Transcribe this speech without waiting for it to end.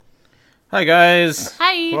Hi guys.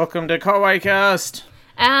 Hi. Welcome to Kawaii Cast.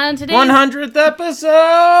 And today 100th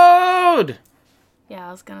episode. Yeah,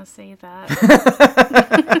 I was gonna say that.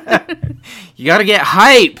 You gotta get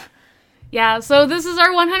hype. Yeah, so this is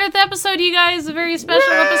our 100th episode, you guys. A very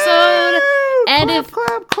special episode. And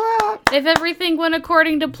clap. if everything went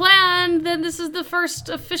according to plan, then this is the first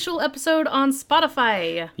official episode on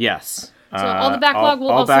Spotify. Yes. So all the backlog will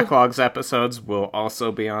all also... backlogs episodes will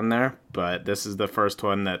also be on there, but this is the first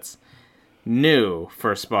one that's new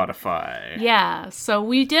for Spotify. Yeah, so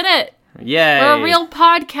we did it. Yay. We're a real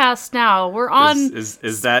podcast now. We're on is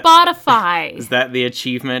that Spotify. Is that the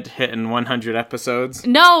achievement, hitting 100 episodes?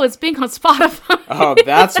 No, it's being on Spotify. Oh,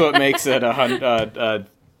 that's what makes it an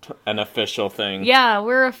official thing. Yeah,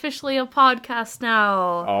 we're officially a podcast now.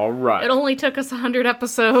 All right. It only took us 100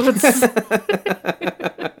 episodes.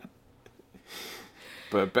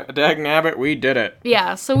 But dagnabbit, we did it.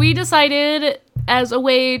 Yeah, so we decided as a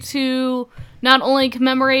way to not only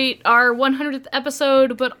commemorate our 100th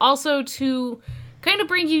episode, but also to kind of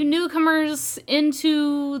bring you newcomers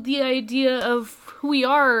into the idea of who we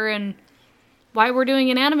are and why we're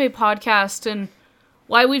doing an anime podcast and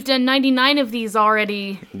why we've done 99 of these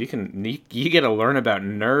already. You get to learn about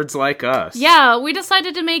nerds like us. Yeah, we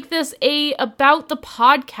decided to make this a About the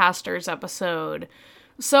Podcasters episode.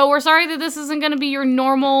 So we're sorry that this isn't going to be your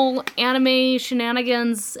normal anime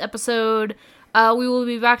shenanigans episode. We will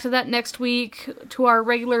be back to that next week, to our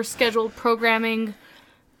regular scheduled programming.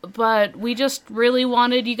 But we just really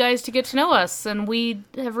wanted you guys to get to know us, and we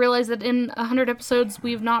have realized that in 100 episodes,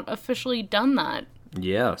 we've not officially done that.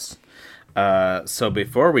 Yes. So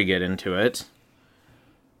before we get into it,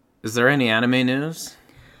 is there any anime news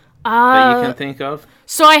that you can think of?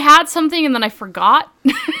 So I had something and then I forgot.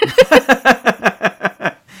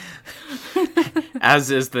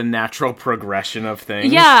 As is the natural progression of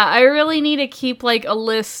things. Yeah, I really need to keep like a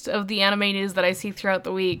list of the anime news that I see throughout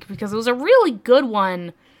the week because it was a really good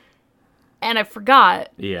one and I forgot.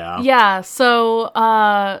 Yeah. Yeah, so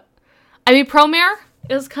Promare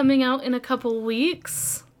is coming out in a couple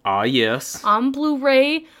weeks. Ah, yes. On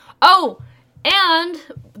Blu-ray. Oh, and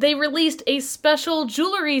they released a special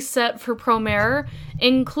jewelry set for Promare,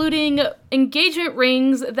 including engagement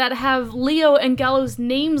rings that have Leo and Gallo's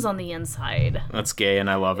names on the inside. That's gay,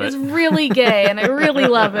 and I love it. It's really gay, and I really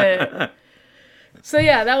love it. So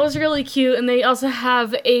yeah, that was really cute, and they also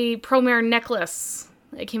have a Promare necklace.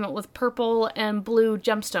 It came out with purple and blue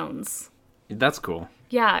gemstones. That's cool.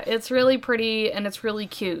 Yeah, it's really pretty, and it's really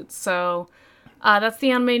cute, so... that's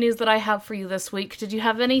the anime news that I have for you this week. Did you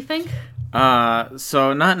have anything?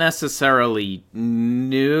 So not necessarily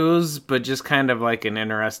news, but just kind of like an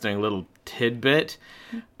interesting little tidbit.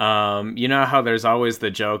 You know how there's always the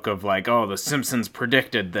joke of like, oh, The Simpsons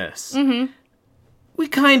predicted this. Mm-hmm. We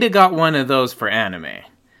kind of got one of those for anime.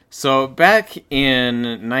 So back in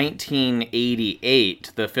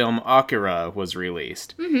 1988, the film Akira was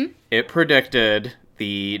released. Mm-hmm. It predicted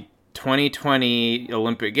the 2020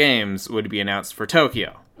 Olympic Games would be announced for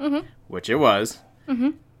Tokyo, which it was.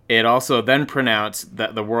 Mm-hmm. It also then pronounced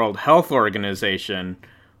that the World Health Organization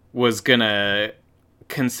was going to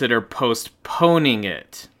consider postponing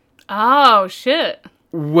it. Oh, shit.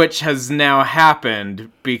 Which has now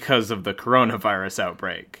happened because of the coronavirus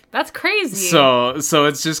outbreak. That's crazy. So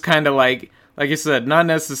it's just kind of like I said, not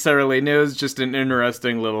necessarily news, just an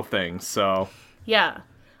interesting little thing, so... Yeah.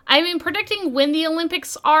 I mean, predicting when the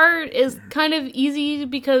Olympics are is kind of easy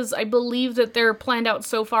because I believe that they're planned out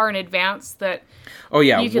so far in advance that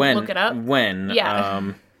you can look it up. When?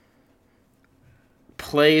 Yeah.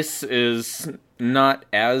 Place is not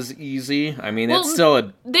as easy. I mean, it's still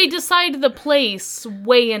a... They decide the place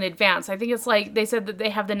way in advance. I think it's like they said that they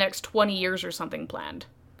have the next 20 years or something planned.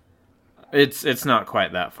 It's not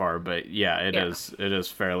quite that far, but yeah, it is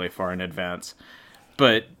fairly far in advance.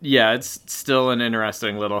 But, yeah, it's still an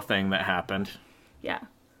interesting little thing that happened. Yeah.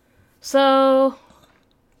 So,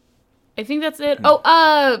 I think that's it.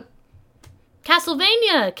 Oh,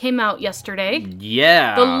 Castlevania came out yesterday.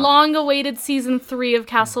 Yeah. The long-awaited Season 3 of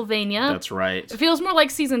Castlevania. That's right. It feels more like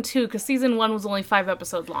Season 2, because Season 1 was only 5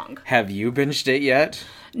 episodes long. Have you binged it yet?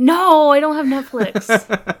 No, I don't have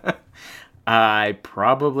Netflix. I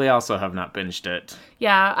probably also have not binged it.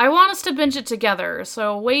 Yeah, I want us to binge it together,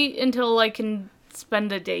 so wait until I can...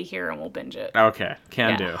 spend a day here and we'll binge it. Okay,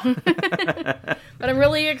 can do. But I'm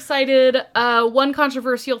really excited. One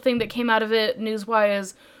controversial thing that came out of it,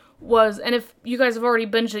 news-wise, was, and if you guys have already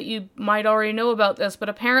binged it, you might already know about this, but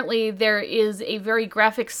apparently there is a very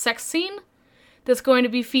graphic sex scene that's going to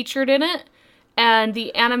be featured in it, and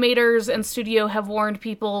the animators and studio have warned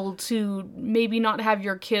people to maybe not have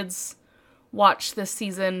your kids watch this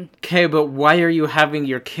season. Okay, but why are you having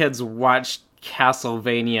your kids watch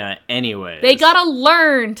Castlevania anyways? They gotta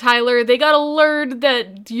learn, Tyler. They gotta learn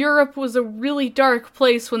that Europe was a really dark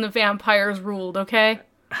place when the vampires ruled, okay?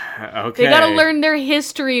 Okay. They gotta learn their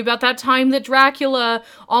history about that time that Dracula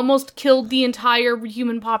almost killed the entire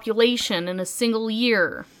human population in a single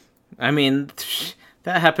year. I mean,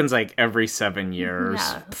 that happens like every 7 years.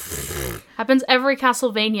 Yeah. Happens every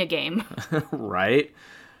Castlevania game. Right?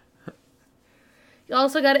 You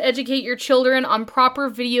also gotta educate your children on proper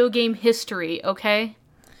video game history, okay?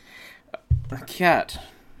 Cat.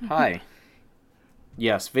 Hi.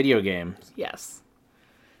 Yes, video games. Yes.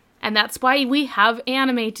 And that's why we have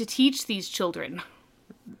anime to teach these children.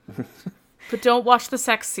 But don't watch the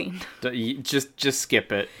sex scene. Just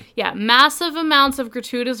skip it. Yeah, massive amounts of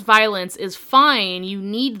gratuitous violence is fine. You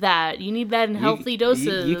need that. You need that in healthy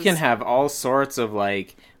doses. You can have all sorts of,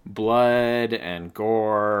 like, blood and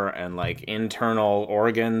gore and, like, internal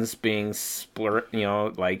organs being split,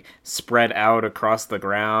 spread out across the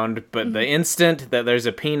ground. But the instant that there's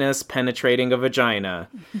a penis penetrating a vagina,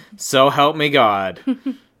 so help me God.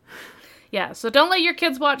 Yeah, so don't let your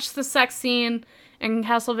kids watch the sex scene in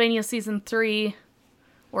Castlevania Season 3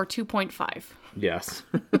 or 2.5. Yes.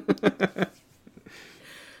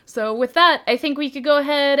 So with that, I think we could go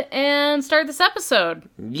ahead and start this episode.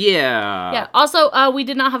 Yeah. Yeah. Also, we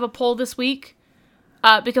did not have a poll this week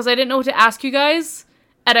because I didn't know what to ask you guys,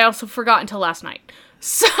 and I also forgot until last night.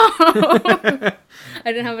 So I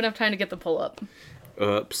didn't have enough time to get the poll up.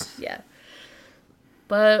 Oops. Yeah.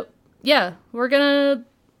 But yeah, we're gonna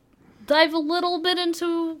dive a little bit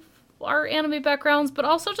into our anime backgrounds, but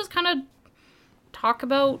also just kind of talk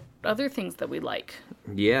about other things that we like.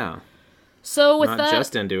 Yeah. So with Not that,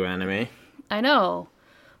 just into anime. I know.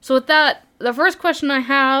 So with that, the first question I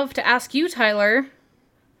have to ask you, Tyler,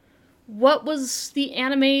 what was the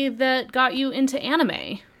anime that got you into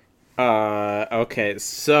anime? Okay,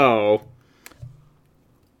 so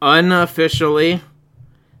unofficially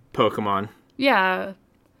Pokemon. Yeah.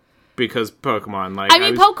 Because Pokemon, like, I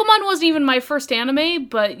mean, Pokemon wasn't even my first anime,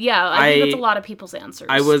 but yeah, I think that's a lot of people's answers.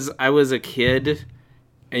 I was a kid,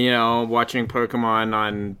 watching Pokemon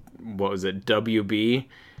on, what was it, WB,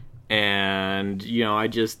 and,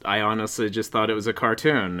 I honestly just thought it was a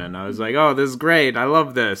cartoon, and I was like, oh, this is great, I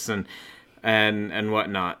love this, and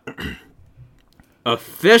whatnot.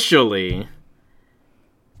 Officially,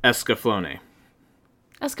 Escaflowne.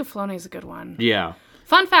 Escaflowne is a good one. Yeah.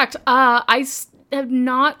 Fun fact, I have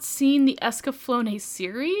not seen the Escaflowne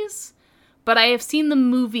series, but I have seen the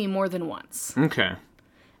movie more than once. Okay.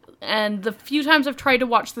 And the few times I've tried to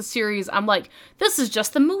watch the series, I'm like, this is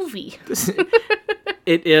just the movie.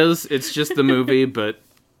 It is. It's just the movie, but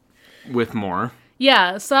with more.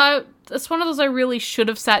 Yeah, so it's one of those I really should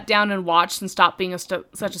have sat down and watched and stopped being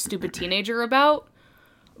such a stupid teenager about.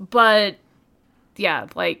 But, yeah,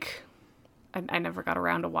 like, I never got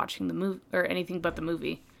around to watching the movie, or anything but the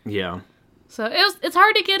movie. Yeah. So it's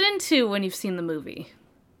hard to get into when you've seen the movie.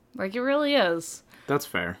 Like, it really is. That's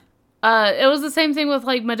fair. It was the same thing with,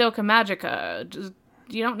 like, Madoka Magica. Just,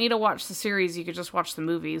 you don't need to watch the series, you could just watch the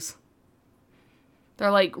movies.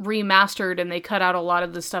 They're, like, remastered, and they cut out a lot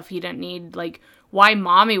of the stuff you didn't need. Like, why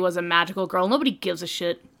Mommy was a magical girl. Nobody gives a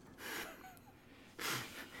shit.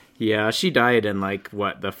 Yeah, she died in, like,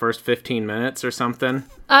 what, the first 15 minutes or something?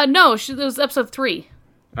 No, it was episode 3.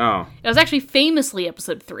 Oh. It was actually famously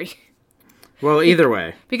episode 3. Well, either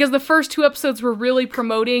way. Because the first 2 episodes were really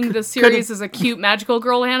promoting the series as a cute magical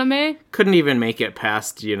girl anime. Couldn't even make it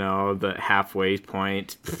past, the halfway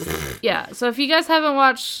point. Yeah, so if you guys haven't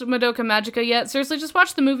watched Madoka Magica yet, seriously, just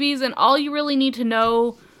watch the movies, and all you really need to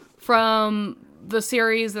know from the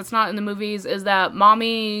series that's not in the movies is that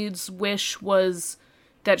Mommy's wish was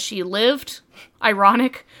that she lived.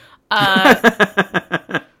 Ironic.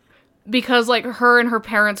 Because, like, her and her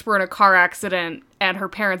parents were in a car accident, and her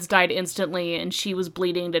parents died instantly, and she was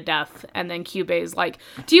bleeding to death. And then Kyubei's like,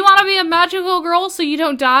 do you want to be a magical girl so you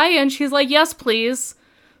don't die? And she's like, yes, please.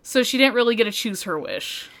 So she didn't really get to choose her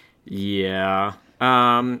wish. Yeah.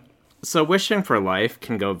 So wishing for life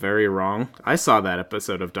can go very wrong. I saw that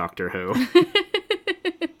episode of Doctor Who.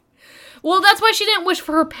 Well, that's why she didn't wish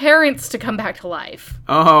for her parents to come back to life.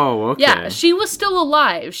 Oh, okay. Yeah, she was still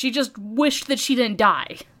alive. She just wished that she didn't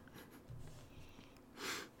die.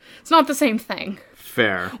 It's not the same thing.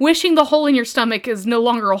 Fair. Wishing the hole in your stomach is no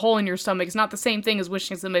longer a hole in your stomach. It's not the same thing as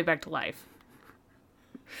wishing somebody back to life.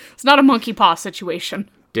 It's not a monkey paw situation.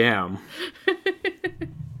 Damn.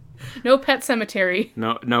 No pet cemetery.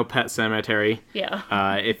 No pet cemetery. Yeah.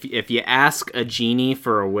 If you ask a genie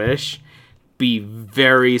for a wish, be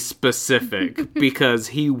very specific because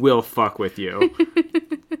he will fuck with you.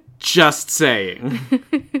 Just saying.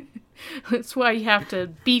 That's why you have to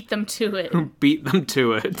beat them to it. Beat them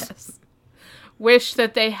to it. Yes. Wish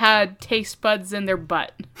that they had taste buds in their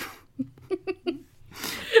butt.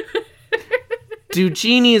 Do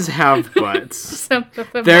genies have butts? Some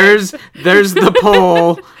of them There's the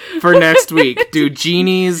poll for next week. Do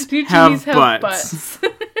genies have butts?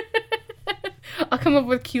 I'll come up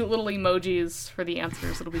with cute little emojis for the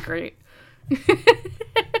answers. It'll be great.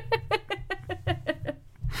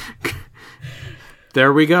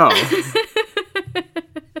 There we go.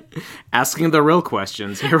 Asking the real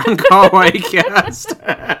questions here on Kawaii Cast.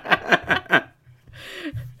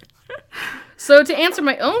 So to answer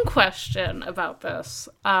my own question about this,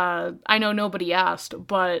 I know nobody asked,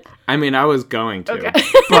 but... I mean, I was going to, okay.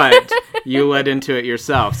 but you led into it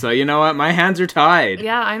yourself. So you know what? My hands are tied.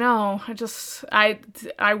 Yeah, I know.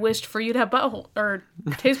 I wished for you to have butthole, or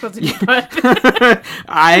taste buds in your butt.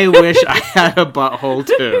 I wish I had a butthole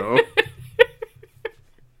too.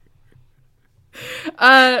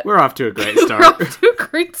 We're off to a great start. We're off to a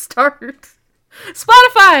great start.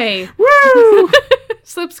 Spotify! Woo!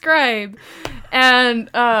 Subscribe. And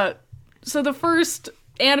so the first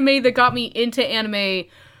anime that got me into anime,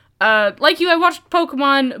 like you, I watched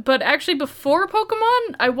Pokemon, but actually before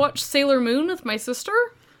Pokemon, I watched Sailor Moon with my sister.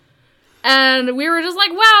 And we were just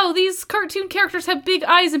like, wow, these cartoon characters have big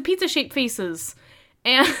eyes and pizza-shaped faces.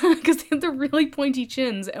 And because they have the really pointy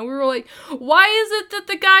chins. And we were like, why is it that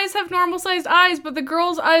the guys have normal-sized eyes, but the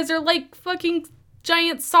girls' eyes are like fucking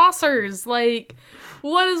giant saucers? Like,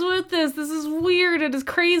 what is with this? This is weird, it is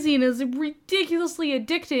crazy, and it is ridiculously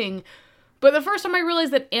addicting. But the first time I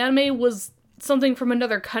realized that anime was something from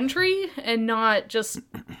another country and not just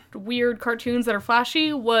weird cartoons that are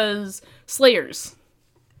flashy was Slayers.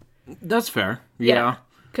 That's fair. Yeah.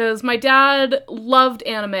 Because my dad loved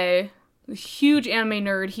anime, a huge anime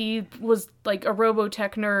nerd. He was like a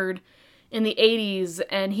Robotech nerd in the 80s,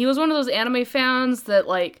 and he was one of those anime fans that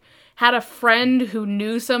like had a friend who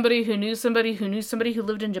knew somebody who knew somebody who knew somebody who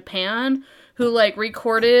lived in Japan, who like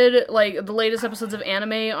recorded like the latest episodes of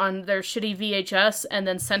anime on their shitty VHS and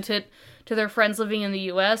then sent it to their friends living in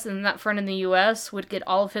the US, and that friend in the US would get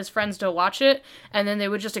all of his friends to watch it, and then they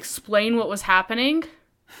would just explain what was happening.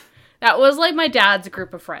 That was like my dad's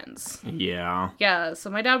group of friends. Yeah. Yeah, so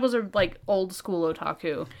my dad was a like old school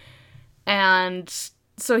otaku. And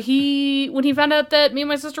so when he found out that me and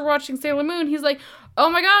my sister were watching Sailor Moon, he's like, oh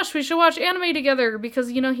my gosh, we should watch anime together,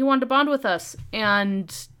 because, you know, he wanted to bond with us.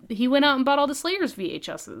 And he went out and bought all the Slayers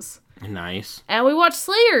VHSs. Nice. And we watched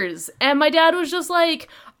Slayers. And my dad was just like,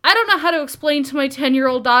 I don't know how to explain to my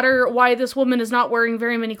 10-year-old daughter why this woman is not wearing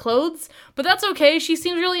very many clothes, but that's okay. She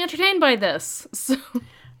seems really entertained by this. So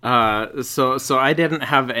I didn't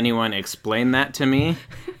have anyone explain that to me.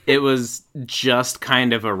 It was just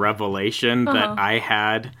kind of a revelation that I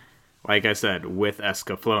had, like I said, with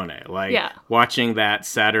Escaflowne. Like, watching that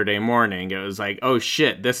Saturday morning, it was like, oh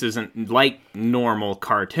shit, this isn't like normal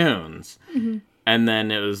cartoons. Mm-hmm. And then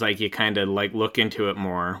it was like, you kind of like look into it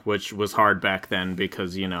more, which was hard back then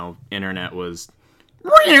because, you know, internet was...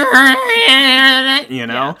 You know?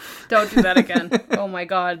 Yeah. Don't do that again. Oh my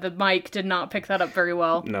god, the mic did not pick that up very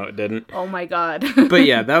well. No, it didn't. Oh my god. But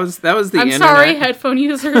yeah, that was the I'm internet. sorry, headphone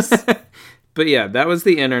users. But yeah, that was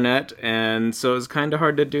the internet, and so it was kind of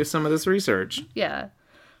hard to do some of this research. Yeah.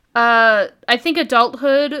 I think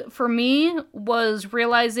adulthood, for me, was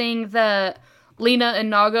realizing that Lena and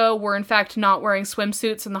Naga were in fact not wearing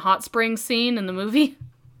swimsuits in the hot spring scene in the movie.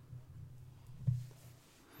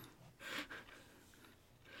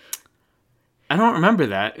 I don't remember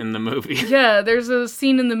that in the movie. Yeah, there's a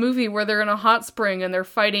scene in the movie where they're in a hot spring and they're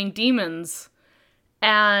fighting demons.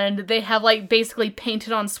 And they have, like, basically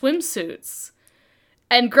painted on swimsuits.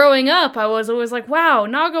 And growing up, I was always like, wow,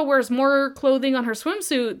 Naga wears more clothing on her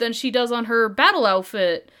swimsuit than she does on her battle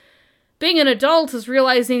outfit. Being an adult is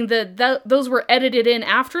realizing that those were edited in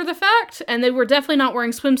after the fact, and they were definitely not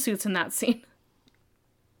wearing swimsuits in that scene.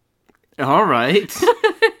 All right.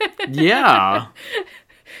 Yeah.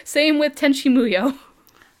 Same with Tenchi Muyo.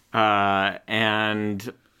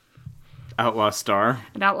 And Outlaw Star.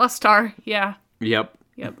 And Outlaw Star, yeah. Yep.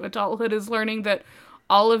 Adulthood is learning that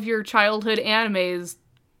all of your childhood animes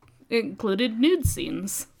included nude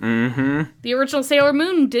scenes. Mm-hmm. The original Sailor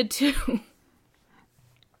Moon did too.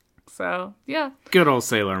 So, yeah. Good old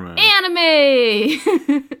Sailor Moon.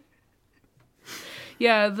 Anime!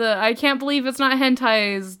 Yeah, I can't believe it's not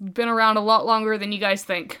hentai has been around a lot longer than you guys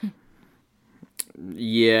think.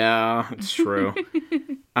 Yeah, it's true.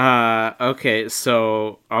 Okay,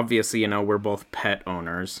 so obviously, you know, we're both pet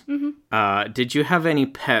owners. Mm-hmm. Did you have any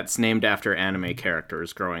pets named after anime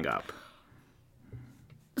characters growing up?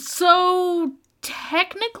 So,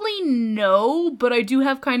 Technically, no, but I do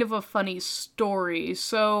have kind of a funny story.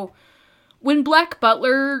 So, when Black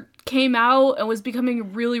Butler came out and was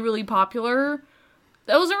becoming really, really popular,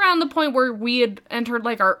 that was around the point where we had entered,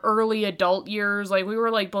 like, our early adult years. Like, we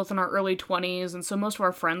were, like, both in our early 20s, and so most of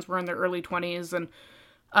our friends were in their early 20s, and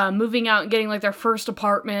moving out and getting, like, their first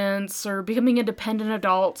apartments, or becoming independent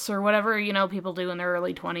adults, or whatever, you know, people do in their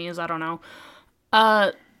early 20s, I don't know.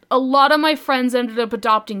 A lot of my friends ended up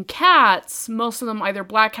adopting cats, most of them either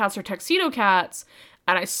black cats or tuxedo cats,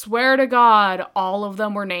 and I swear to God, all of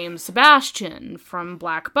them were named Sebastian from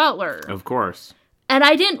Black Butler. Of course. And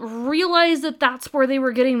I didn't realize that that's where they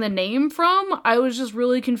were getting the name from. I was just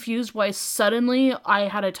really confused why suddenly I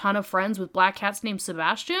had a ton of friends with black cats named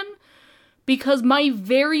Sebastian. Because my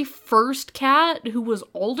very first cat, who was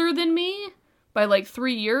older than me by like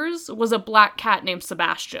 3 years, was a black cat named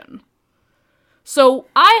Sebastian. So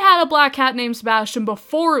I had a black cat named Sebastian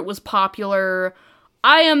before it was popular.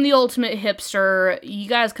 I am the ultimate hipster. You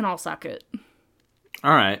guys can all suck it.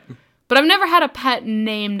 All right. But I've never had a pet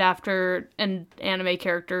named after an anime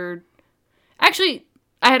character. Actually,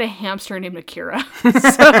 I had a hamster named Akira.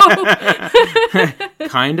 So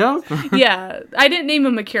Kind of? yeah, I didn't name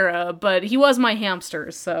him Akira, but he was my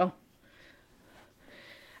hamster, so.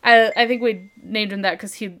 I think we named him that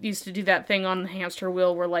because he used to do that thing on the hamster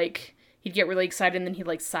wheel where, like, he'd get really excited and then he'd,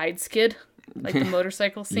 like, side skid. Like the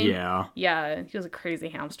motorcycle scene. Yeah. Yeah, he was a crazy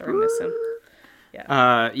hamster. I miss him.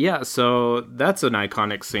 Yeah, so that's an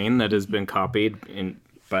iconic scene that has been copied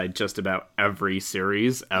by just about every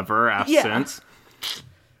series ever since.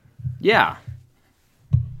 Yeah.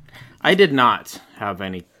 I did not have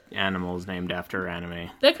any animals named after anime.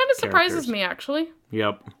 That kind of surprises me, actually.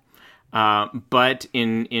 Yep. But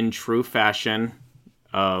in true fashion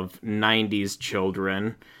of 90s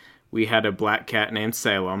children, we had a black cat named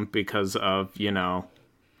Salem because of, you know...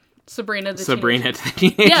 Sabrina the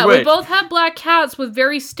Teenage Yeah, Witch. we both had black cats with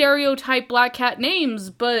very stereotyped black cat names,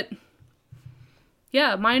 but...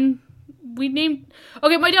 Yeah, mine... We named...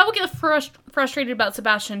 Okay, my dad would get frustrated about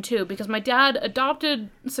Sebastian, too, because my dad adopted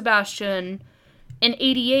Sebastian in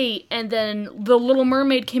 88, and then The Little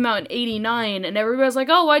Mermaid came out in 89, and everybody was like,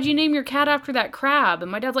 oh, why'd you name your cat after that crab?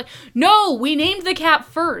 And my dad's like, no, we named the cat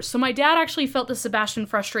first. So my dad actually felt the Sebastian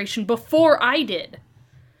frustration before I did.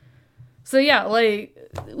 So yeah, like,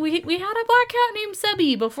 we had a black cat named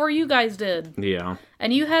Sebi before you guys did. Yeah.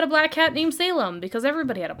 And you had a black cat named Salem, because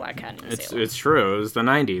everybody had a black cat named Salem. It's true. It was the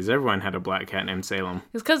 90s. Everyone had a black cat named Salem.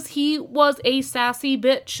 It's because he was a sassy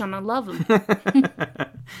bitch, and I love him.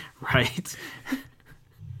 Right.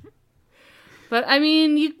 But, I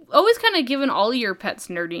mean, you always kind of given all your pets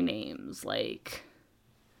nerdy names. Like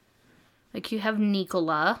you have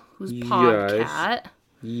Nicola, who's Podcat.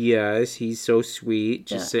 Yes, he's so sweet.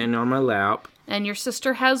 Just sitting on my lap. And your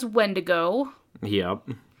sister has Wendigo.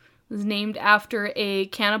 Yep. Who's named after a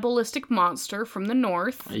cannibalistic monster from the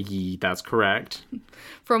north. That's correct.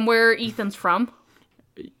 From where Ethan's from.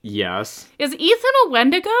 Yes. Is Ethan a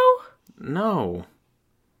Wendigo? No.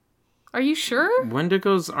 Are you sure?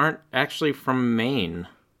 Wendigos aren't actually from Maine.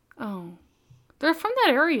 Oh. They're from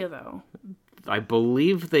that area, though. I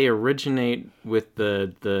believe they originate with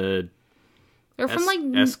the They're from, like...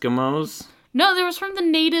 Eskimos? No, they was from the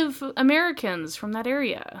Native Americans from that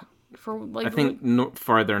area. I think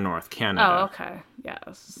farther north, Canada. Oh, okay.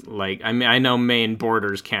 Yes. Like, I mean, I know Maine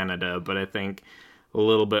borders Canada, but I think a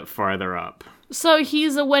little bit farther up. So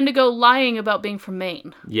he's a Wendigo lying about being from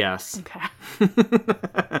Maine. Yes. Okay.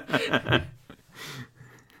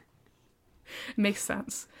 Makes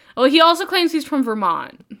sense. Oh, he also claims he's from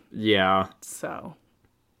Vermont. Yeah. So.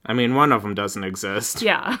 I mean, one of them doesn't exist.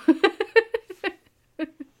 Yeah.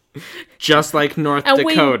 Just like North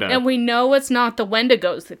Dakota. And we know it's not the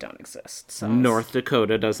Wendigos that don't exist. So. North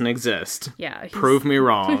Dakota doesn't exist. Yeah. Prove me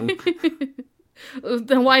wrong.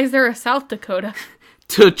 Then why is there a South Dakota?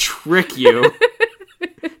 To trick you.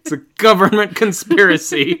 It's a government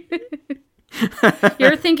conspiracy.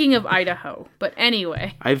 You're thinking of Idaho, but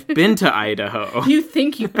anyway. I've been to Idaho. You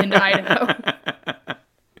think you've been to Idaho.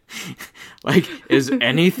 Like, is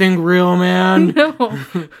anything real, man? No.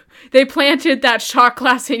 They planted that shot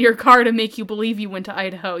glass in your car to make you believe you went to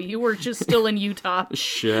Idaho. You were just still in Utah.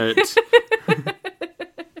 Shit.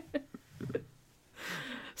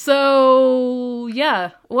 So,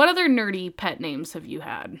 yeah. What other nerdy pet names have you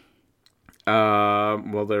had?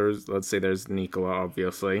 Well, there's Nicola,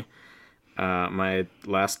 obviously. My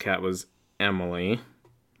last cat was Emily.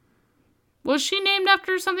 Was she named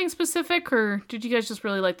after something specific, or did you guys just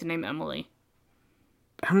really like the name Emily?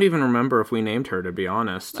 I don't even remember if we named her, to be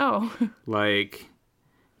honest. Oh. Like,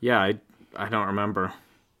 yeah, I don't remember.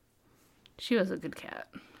 She was a good cat.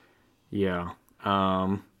 Yeah.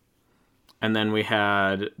 And then we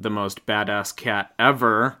had the most badass cat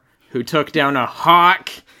ever, who took down a hawk.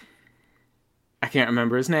 I can't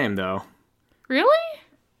remember his name, though. Really?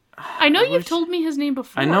 I know you've told me his name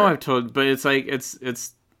before. I know I've told, but it's like it's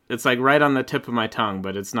like right on the tip of my tongue,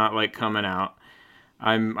 but it's not like coming out.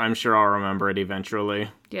 I'm sure I'll remember it eventually.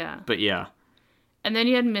 Yeah. But yeah. And then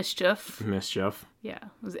you had Mischief. Mischief. Yeah,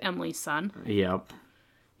 it was Emily's son. Yep.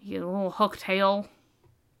 He had a little hook tail.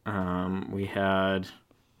 We had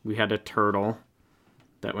a turtle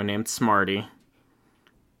that we named Smarty.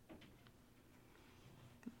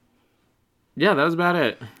 Yeah, that was about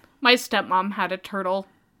it. My stepmom had a turtle.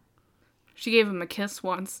 She gave him a kiss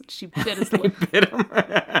once. She bit his lip. Bit him.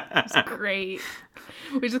 It was great.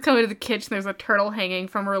 We just come into the kitchen. There's a turtle hanging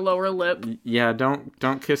from her lower lip. Yeah, don't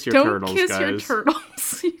kiss your turtles, guys. Don't kiss your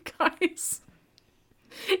turtles, you guys.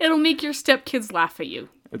 It'll make your stepkids laugh at you.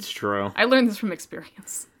 It's true. I learned this from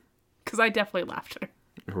experience. Because I definitely laughed at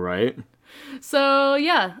her. Right? So,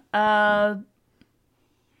 yeah. So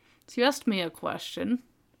you asked me a question.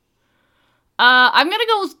 I'm gonna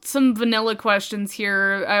go with some vanilla questions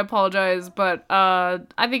here. I apologize, but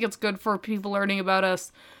I think it's good for people learning about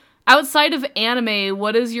us. Outside of anime,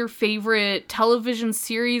 what is your favorite television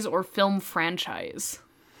series or film franchise?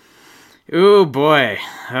 Ooh, boy.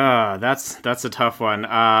 That's a tough one.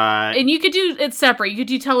 And you could do it separate. You could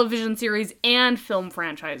do television series and film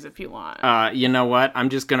franchise if you want. You know what? I'm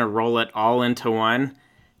just gonna roll it all into one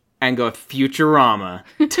and go Futurama.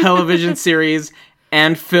 Television series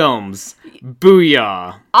and films.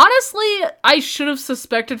 Booyah. Honestly, I should have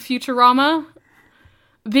suspected Futurama.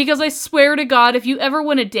 Because I swear to God, if you ever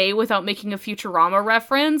went a day without making a Futurama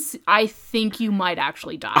reference, I think you might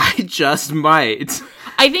actually die. I just might.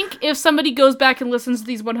 I think if somebody goes back and listens to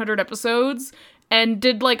these 100 episodes and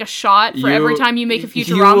did like a shot for every time you make a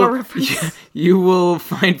Futurama reference. You will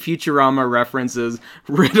find Futurama references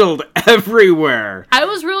riddled everywhere. I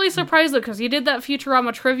was really surprised though, because you did that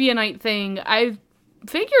Futurama trivia night thing. I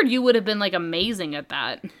figured you would have been like amazing at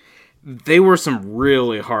that. They were some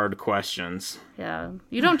really hard questions. Yeah.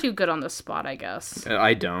 You don't do good on the spot, I guess.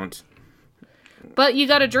 I don't. But you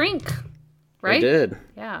got a drink, right? I did.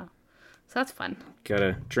 Yeah. So that's fun.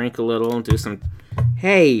 Gotta drink a little, do some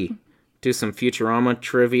Futurama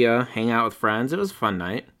trivia, hang out with friends. It was a fun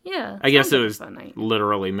night. Yeah. I guess it was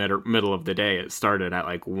literally middle of the day. It started at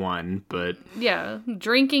like 1, but... Yeah.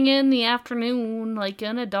 Drinking in the afternoon like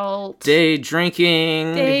an adult. Day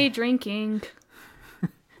drinking.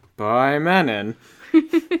 By Menon.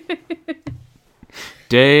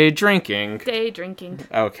 Day drinking.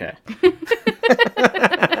 Okay.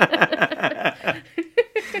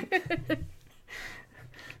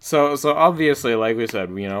 So obviously, like we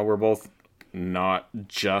said, you know, we're both not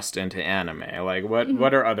just into anime. Like,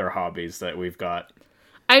 what are other hobbies that we've got?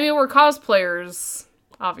 I mean, we're cosplayers,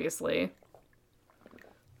 obviously.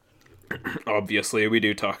 Obviously, we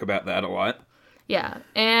do talk about that a lot. Yeah,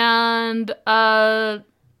 and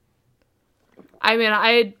I mean,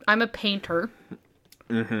 I'm a painter.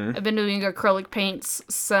 Mm-hmm. I've been doing acrylic paints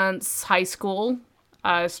since high school.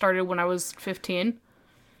 I started when I was 15.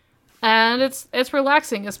 And it's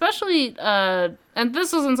relaxing, especially, and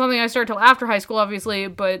this isn't something I started till after high school, obviously,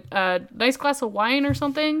 but a nice glass of wine or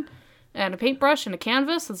something, and a paintbrush and a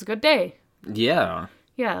canvas, it's a good day. Yeah.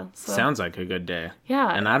 Yeah. So, sounds like a good day. Yeah.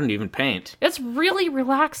 And I don't even paint. It's really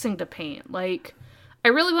relaxing to paint. Like, I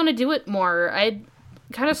really want to do it more. I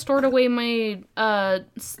kind of stored away my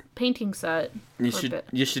painting set. You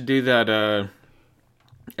should do that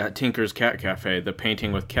at Tinker's Cat Cafe, the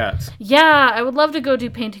painting with cats. Yeah, I would love to go do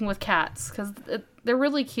painting with cats because they're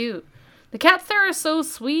really cute. The cats there are so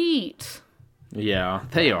sweet. Yeah,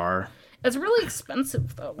 they are. It's really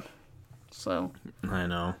expensive though. So I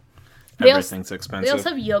know. Everything's expensive. They also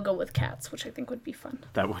have yoga with cats, which I think would be fun.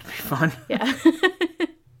 That would be fun. Yeah.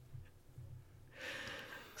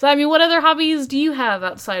 So, I mean, what other hobbies do you have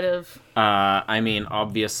outside of... I mean,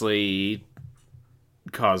 obviously,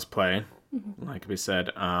 cosplay, like we said.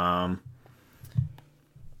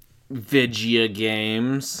 Video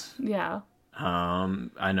games. Yeah.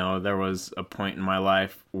 I know there was a point in my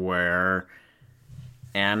life where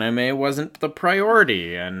anime wasn't the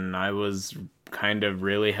priority, and I was kind of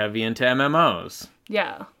really heavy into MMOs.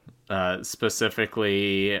 Yeah.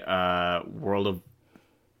 Specifically, World of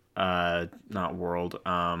not World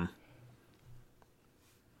of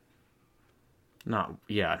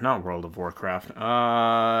Warcraft.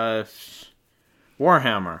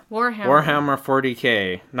 Warhammer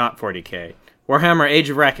 40K, not 40K. Warhammer Age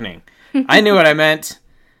of Reckoning. I knew what I meant.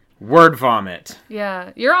 Word vomit.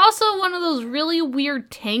 Yeah. You're also one of those really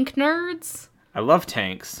weird tank nerds. I love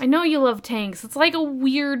tanks. I know you love tanks. It's like a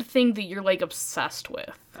weird thing that you're, like, obsessed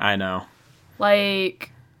with. I know.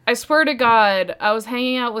 Like, I swear to God, I was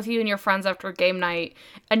hanging out with you and your friends after game night,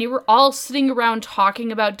 and you were all sitting around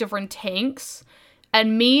talking about different tanks,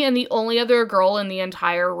 and me and the only other girl in the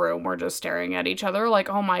entire room were just staring at each other like,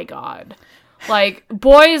 oh my God. Like,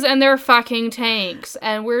 boys and their fucking tanks.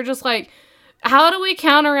 And we're just like, how do we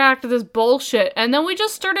counteract this bullshit? And then we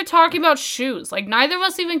just started talking about shoes. Like, neither of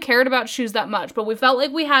us even cared about shoes that much, but we felt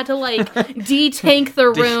like we had to, like, de-tank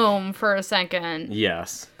the room for a second.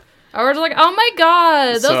 Yes. I was like, oh my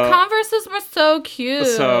God, those Converses were so cute.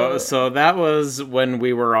 So that was when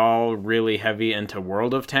we were all really heavy into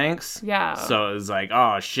World of Tanks. Yeah. So it was like,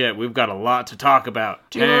 oh shit, we've got a lot to talk about.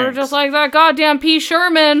 Tanks. You were just like that goddamn P.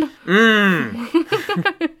 Sherman.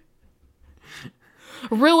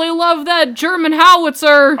 Really love that German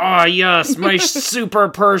howitzer. Oh yes, my super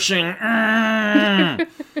Pershing.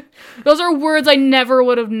 Those are words I never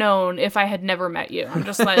would have known if I had never met you. I'm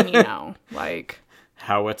just letting you know. Like...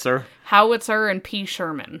 Howitzer? Howitzer and P.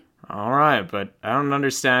 Sherman. Alright, but I don't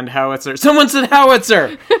understand howitzer. Someone said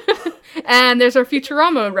howitzer! And there's our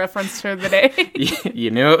Futurama reference for the day. You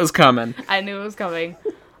knew it was coming. I knew it was coming.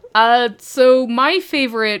 So my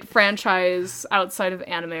favorite franchise outside of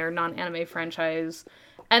anime or non-anime franchise,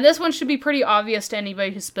 and this one should be pretty obvious to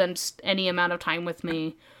anybody who spent any amount of time with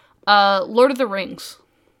me, Lord of the Rings.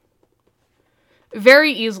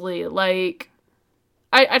 Very easily, like...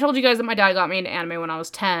 I told you guys that my dad got me into anime when I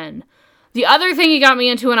was 10. The other thing he got me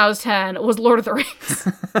into when I was 10 was Lord of the Rings.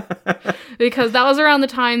 Because that was around the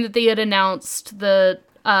time that they had announced the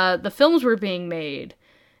films were being made.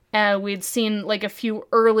 And we'd seen, like, a few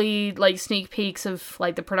early, like, sneak peeks of,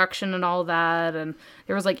 like, the production and all that. And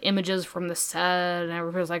there was, like, images from the set. And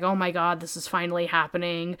everybody was like, oh my God, this is finally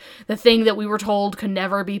happening. The thing that we were told could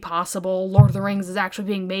never be possible. Lord of the Rings is actually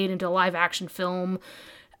being made into a live-action film.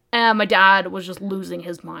 And my dad was just losing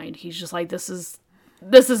his mind. He's just like, this is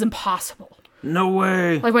impossible. No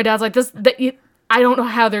way. Like, my dad's like, I don't know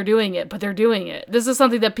how they're doing it, but they're doing it. This is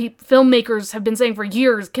something that filmmakers have been saying for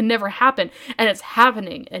years can never happen, and it's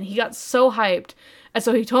happening. And he got so hyped. And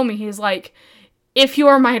so he told me, he's like, if you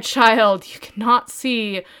are my child, you cannot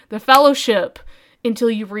see The Fellowship until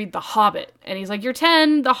you read The Hobbit. And he's like, you're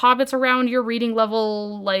 10, The Hobbit's around your reading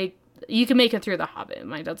level, like, you can make it through The Hobbit. And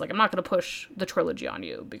my dad's like, I'm not going to push the trilogy on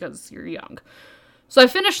you because you're young. So I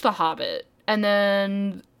finished The Hobbit, and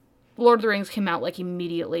then Lord of the Rings came out, like,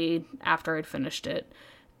 immediately after I'd finished it.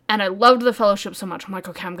 And I loved The Fellowship so much. I'm like,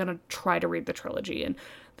 okay, I'm going to try to read the trilogy. And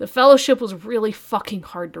The Fellowship was really fucking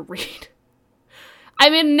hard to read. I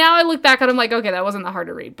mean, now I look back at it, I'm like, okay, that wasn't that hard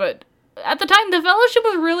to read. But at the time, The Fellowship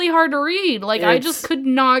was really hard to read. Like, I just could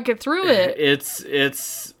not get through it.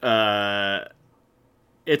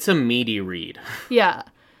 It's a meaty read. Yeah.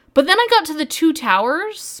 But then I got to The Two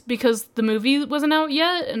Towers because the movie wasn't out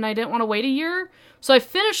yet and I didn't want to wait a year. So I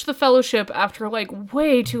finished The Fellowship after, like,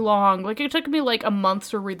 way too long. Like, it took me, like, a month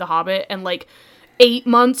to read The Hobbit and, like, 8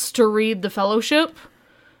 months to read The Fellowship.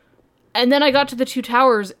 And then I got to The Two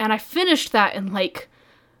Towers and I finished that in, like,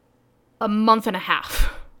 a month and a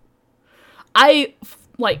half. I,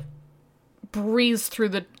 like, breezed through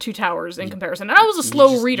The Two Towers in comparison. And I was a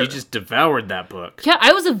slow reader. You just devoured that book. Yeah,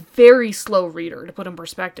 I was a very slow reader, to put in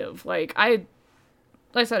perspective. Like I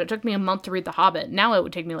said, it took me a month to read The Hobbit. Now it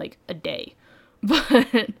would take me, like, a day.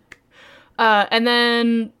 But, and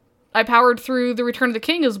then I powered through The Return of the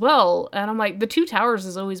King as well. And I'm like, The Two Towers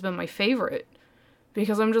has always been my favorite.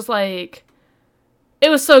 Because I'm just like, it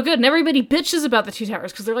was so good. And everybody bitches about The Two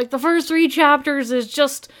Towers. Because they're like, the first 3 chapters is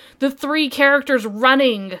just the 3 characters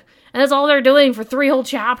running. And that's all they're doing for 3 whole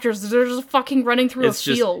chapters. They're just fucking running through a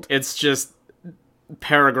field. It's just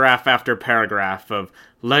paragraph after paragraph of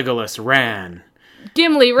Legolas ran.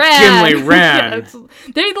 Gimli ran. Yeah,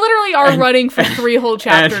 they literally are running for 3 whole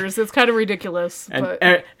chapters. It's kind of ridiculous.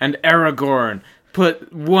 And Aragorn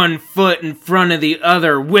put one foot in front of the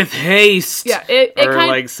other with haste. Yeah, it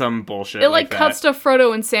like some bullshit. It like cuts to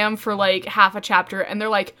Frodo and Sam for like half a chapter, and they're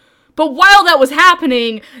like, but while that was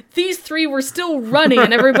happening, these 3 were still running,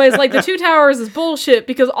 and everybody's like, The Two Towers is bullshit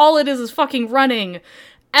because all it is fucking running.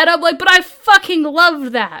 And I'm like, but I fucking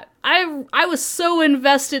loved that. I was so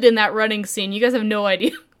invested in that running scene. You guys have no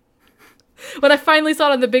idea. When I finally saw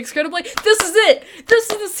it on the big screen, I'm like, this is it! This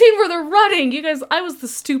is the scene where they're running! You guys, I was the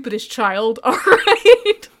stupidest child,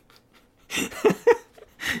 alright?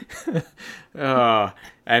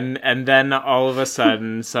 And then all of a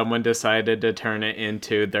sudden, someone decided to turn it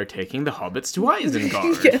into they're taking the hobbits to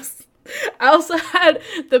Isengard. Yes. I also had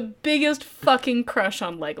the biggest fucking crush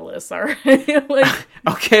on Legolas, alright? Like,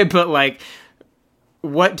 okay, but like,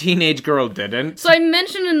 What teenage girl didn't? So I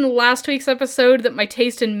mentioned in last week's episode that my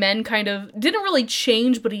taste in men kind of didn't really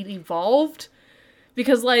change, but it evolved.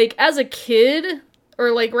 Because, like, as a kid,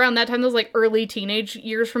 or, like, around that time, those, like, early teenage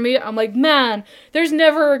years for me, I'm like, man, there's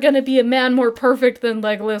never gonna be a man more perfect than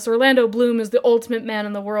Legolas. Orlando Bloom is the ultimate man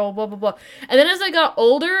in the world, blah, blah, blah. And then as I got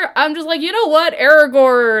older, I'm just like, you know what?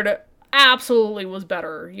 Aragorn absolutely was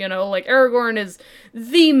better, you know? Like, Aragorn is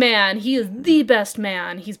the man. He is the best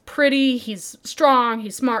man. He's pretty, he's strong,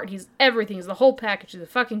 he's smart, he's everything. He's the whole package. He's the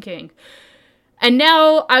fucking king. And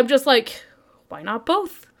now I'm just like, why not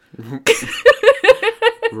both?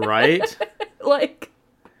 Right? Like,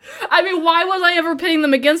 I mean, why was I ever pitting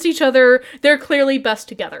them against each other? They're clearly best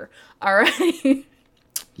together. All right.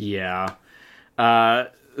 Yeah.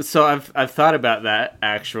 So I've thought about that,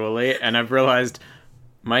 actually, and I've realized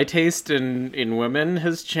my taste in women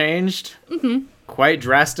has changed quite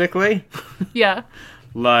drastically. Yeah.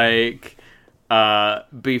 Like,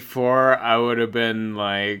 before I would have been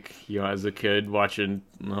like, you know, as a kid watching,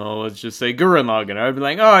 let's just say Gurren Lagann. I would be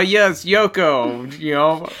like, oh yes, Yoko, you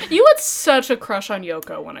know. You had such a crush on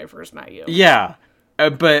Yoko when I first met you. Yeah.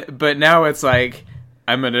 But now it's like,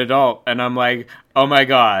 I'm an adult and I'm like, oh my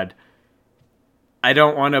god, I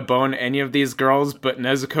don't want to bone any of these girls, but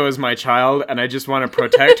Nezuko is my child, and I just want to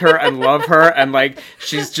protect her and love her, and, like,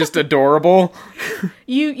 she's just adorable.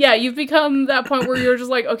 You've become that point where you're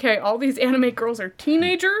just like, okay, all these anime girls are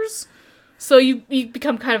teenagers, so you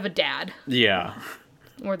become kind of a dad. Yeah.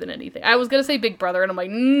 More than anything. I was gonna say Big Brother, and I'm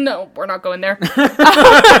like, no, we're not going there.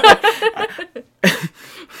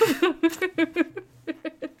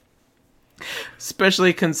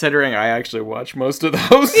 Especially considering I actually watch most of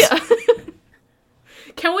those. Yeah.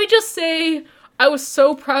 Can we just say, I was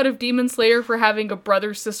so proud of Demon Slayer for having a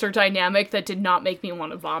brother-sister dynamic that did not make me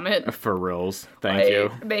want to vomit. For reals. Thank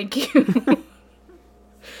you. Thank you.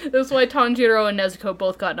 That's why Tanjiro and Nezuko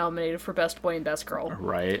both got nominated for Best Boy and Best Girl.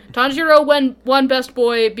 Right. Tanjiro won Best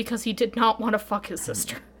Boy because he did not want to fuck his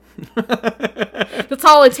sister. That's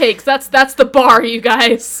all it takes. That's the bar, you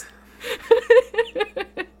guys.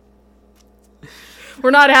 We're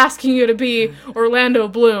not asking you to be Orlando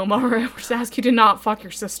Bloom, alright? We're just asking you to not fuck your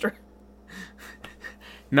sister.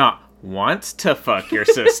 Not want to fuck your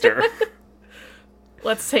sister.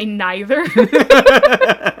 Let's say neither.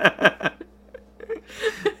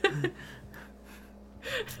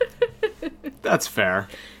 That's fair.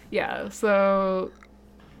 Yeah, so...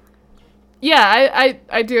 Yeah,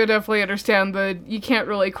 I do definitely understand that you can't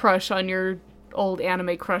really crush on your old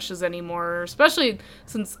anime crushes anymore, especially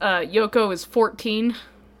since Yoko is 14.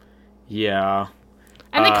 Yeah.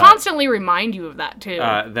 And they constantly remind you of that, too.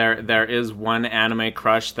 There is one anime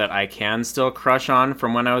crush that I can still crush on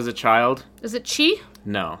from when I was a child. Is it Chi?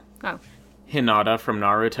 No. Oh. Hinata from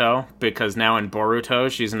Naruto, because now in Boruto,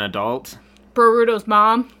 she's an adult. Boruto's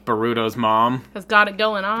mom has got it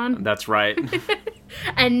going on. That's right.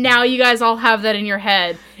 And now you guys all have that in your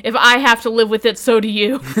head. If I have to live with it, so do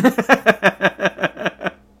you.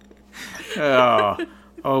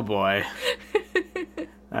 Oh boy.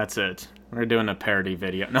 That's it. We're doing a parody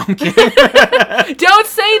video. No, I'm kidding. Don't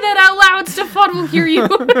say that out loud. Stefan will hear you.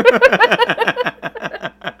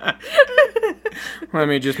 Let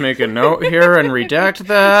me just make a note here and redact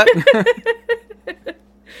that.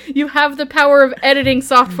 You have the power of editing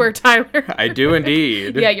software, Tyler. I do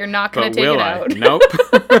indeed. Yeah, you're not going to take it out. Nope.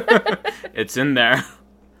 It's in there.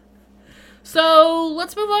 So,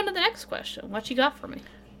 let's move on to the next question. What you got for me?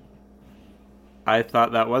 I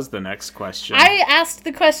thought that was the next question. I asked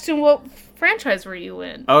the question, what franchise were you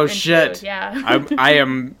in? Oh, shit. Yeah. I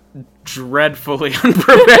am dreadfully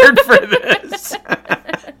unprepared for this.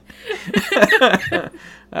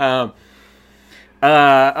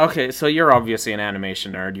 Okay, so you're obviously an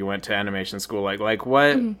animation nerd. You went to animation school. Like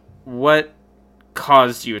what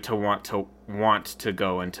caused you to want to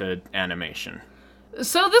go into animation?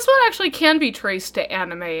 So this one actually can be traced to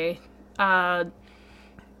anime.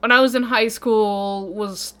 When I was in high school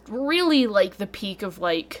was really like the peak of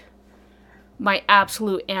like my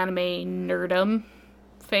absolute anime nerdum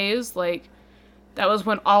phase. Like that was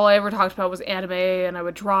when all I ever talked about was anime, and I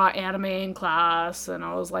would draw anime in class, and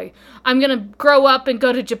I was like, I'm gonna grow up and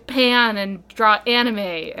go to Japan and draw anime,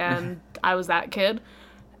 and I was that kid.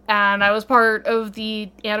 And I was part of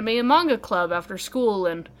the anime and manga club after school,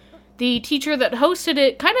 and the teacher that hosted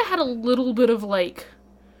it kind of had a little bit of like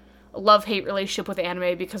a love-hate relationship with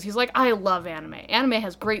anime, because he's like, I love anime. Anime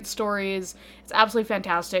has great stories, it's absolutely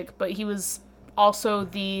fantastic, but he was also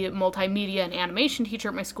the multimedia and animation teacher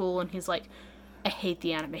at my school, and he's like, I hate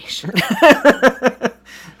the animation.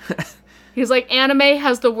 He's like, anime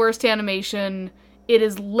has the worst animation. It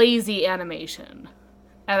is lazy animation.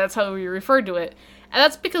 And that's how we referred to it. And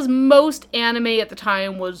that's because most anime at the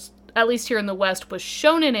time was, at least here in the West, was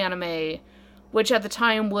shonen anime, which at the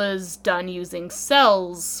time was done using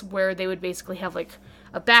cells, where they would basically have, like,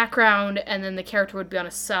 a background, and then the character would be on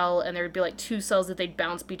a cell, and there would be, like, 2 cells that they'd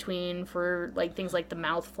bounce between for, like, things like the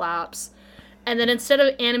mouth flaps. And then instead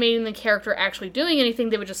of animating the character actually doing anything,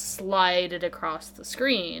 they would just slide it across the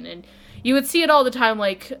screen. And you would see it all the time,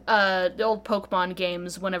 like, the old Pokemon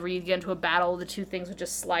games, whenever you get into a battle, the 2 things would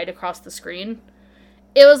just slide across the screen.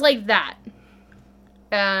 It was like that.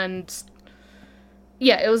 And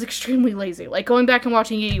yeah, it was extremely lazy. Like, going back and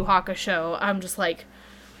watching Yu Yu Hakusho, I'm just like,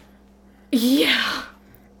 yeah,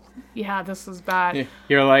 this is bad.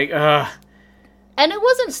 You're like, and it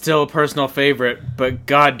wasn't still a personal favorite, but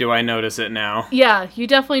God, do I notice it now. Yeah, you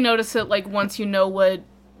definitely notice it, like, once you know what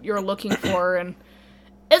you're looking for, and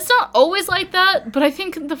it's not always like that, but I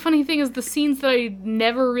think the funny thing is the scenes that I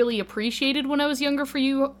never really appreciated when I was younger for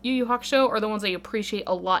Yu Yu Hakusho are the ones I appreciate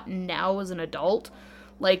a lot now as an adult.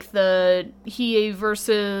 Like the Hiei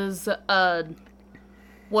versus,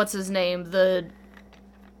 what's his name? The,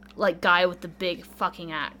 like, guy with the big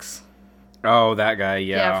fucking axe. Oh, that guy,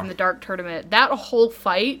 yeah. Yeah, from the Dark Tournament. That whole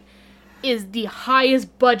fight is the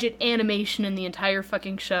highest budget animation in the entire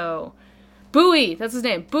fucking show. Bowie! That's his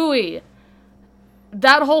name. Bowie!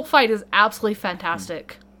 That whole fight is absolutely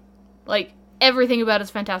fantastic. Like, everything about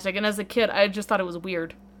it's fantastic. And as a kid, I just thought it was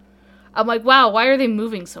weird. I'm like, wow, why are they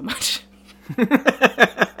moving so much?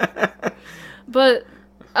 But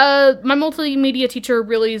my multimedia teacher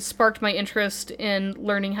really sparked my interest in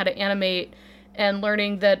learning how to animate and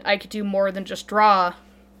learning that I could do more than just draw.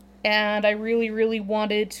 And I really, really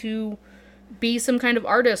wanted to be some kind of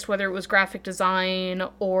artist, whether it was graphic design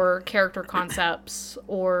or character concepts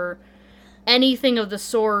or anything of the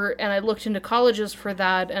sort. And I looked into colleges for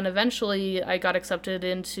that, and eventually I got accepted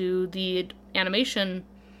into the animation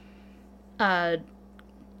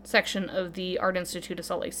section of the Art Institute of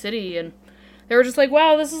Salt Lake City, and they were just like,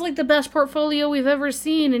 wow, this is like the best portfolio we've ever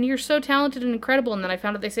seen, and you're so talented and incredible. And then I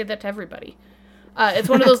found out they say that to everybody. It's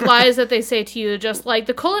one of those lies that they say to you, just like,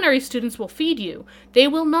 the culinary students will feed you. They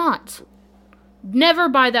will not. Never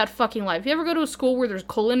buy that fucking lie. If you ever go to a school where there's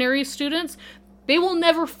culinary students, they will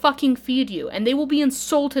never fucking feed you, and they will be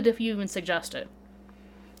insulted if you even suggest it.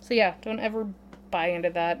 So yeah, don't ever buy into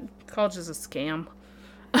that. College is a scam.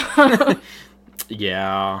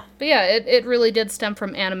 Yeah. But yeah, it really did stem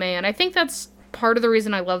from anime, and I think that's part of the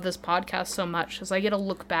reason I love this podcast so much, is I get to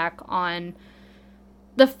look back on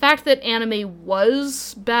the fact that anime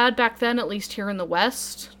was bad back then, at least here in the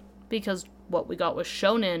West, because what we got was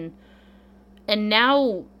shonen, and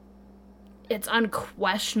now it's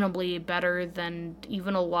unquestionably better than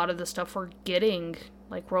even a lot of the stuff we're getting,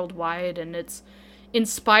 like, worldwide, and it's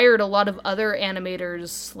inspired a lot of other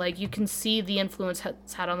animators. Like, you can see the influence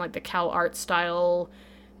it's had on, like, the Cal art style,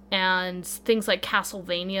 and things like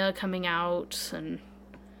Castlevania coming out, and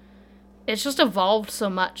it's just evolved so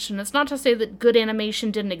much. And it's not to say that good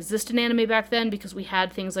animation didn't exist in anime back then, because we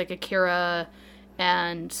had things like Akira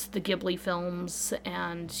and the Ghibli films,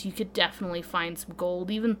 and you could definitely find some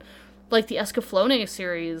gold, even like the Escaflowne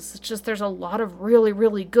series. It's just, there's a lot of really,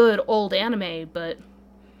 really good old anime, but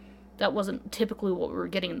that wasn't typically what we were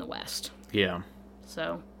getting in the West. Yeah.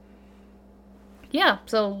 So, yeah,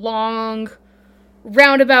 so long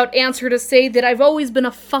roundabout answer to say that I've always been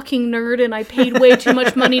a fucking nerd and I paid way too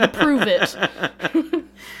much money to prove it.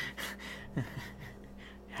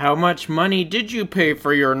 How much money did you pay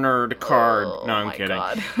for your nerd card? No, I'm kidding.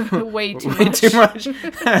 God. Way too way much. Too much.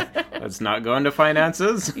 Let's not go into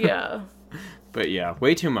finances. Yeah. But yeah,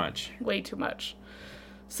 way too much. Way too much.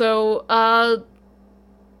 So, I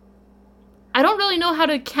don't really know how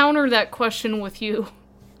to counter that question with you.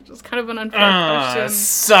 Just kind of an unfair question.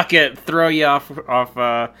 Suck it. Throw you off.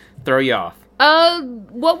 Throw you off.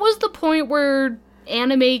 What was the point where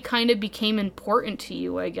anime kind of became important to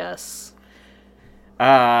you, I guess?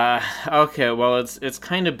 Okay, well, it's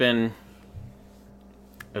kind of been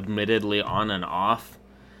admittedly on and off.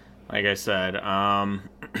 Like I said,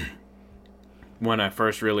 when I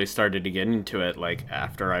first really started to get into it, like,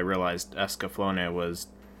 after I realized Escaflowne was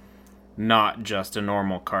not just a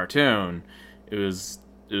normal cartoon, it was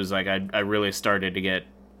like I really started to get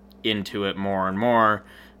into it more and more.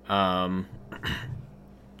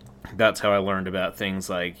 That's how I learned about things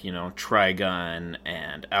like, you know, Trigun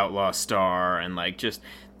and Outlaw Star and, like, just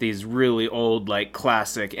these really old, like,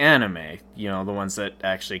 classic anime, you know, the ones that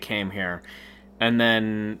actually came here. And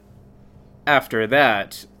then after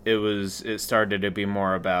that, it started to be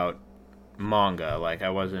more about manga. Like, I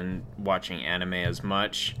wasn't watching anime as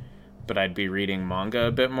much, but I'd be reading manga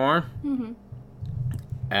a bit more. Mm-hmm.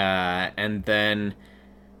 And then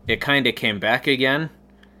it kind of came back again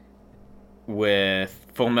with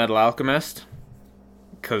Full Metal Alchemist,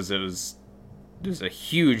 because it was a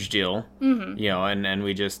huge deal, you know, and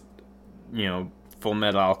we just, you know, Full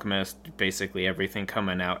Metal Alchemist, basically everything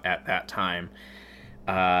coming out at that time.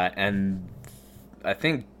 And I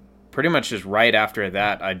think pretty much just right after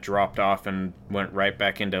that, I dropped off and went right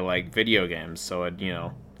back into, like, video games. So, you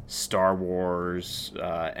know, Star Wars,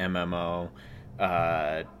 MMO,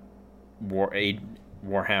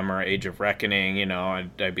 Warhammer, Age of Reckoning, you know,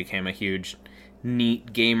 I became a huge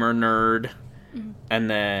neat gamer nerd. Mm-hmm. And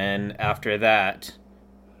then after that,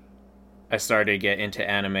 I started to get into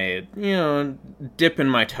anime, you know, dipping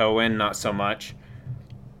my toe in, not so much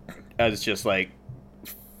as just, like,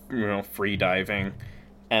 you know, free diving.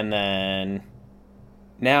 And then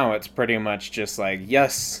now it's pretty much just like,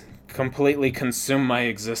 yes, completely consume my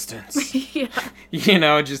existence. Yeah. You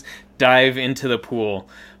know, just dive into the pool.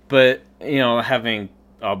 But, you know, having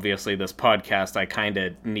obviously this podcast, I kind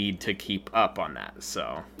of need to keep up on that,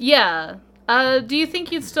 so. Yeah. Do you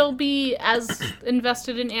think you'd still be as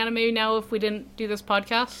invested in anime now if we didn't do this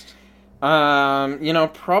podcast? You know,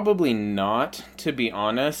 probably not, to be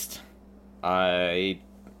honest. I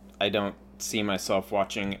don't see myself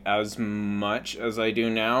watching as much as I do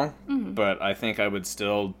now, but I think I would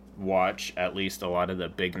still watch at least a lot of the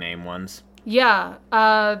big name ones. Yeah,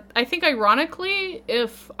 I think ironically,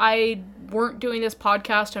 if I weren't doing this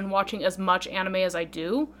podcast and watching as much anime as I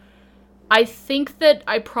do, I think that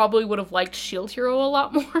I probably would have liked Shield Hero a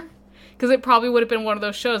lot more, because it probably would have been one of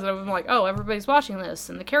those shows that I would have been like, oh, everybody's watching this,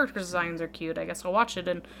 and the character designs are cute, I guess I'll watch it,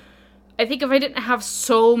 and I think if I didn't have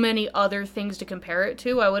so many other things to compare it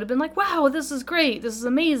to, I would have been like, wow, this is great, this is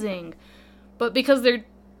amazing. But because it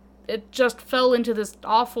just fell into this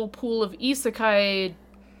awful pool of isekai,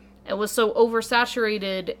 it was so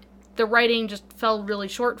oversaturated, the writing just fell really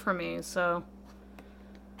short for me, so.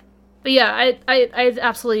 But yeah, I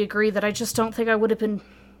absolutely agree that I just don't think I would have been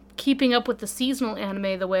keeping up with the seasonal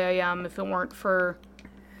anime the way I am if it weren't for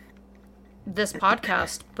this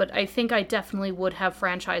podcast, but I think I definitely would have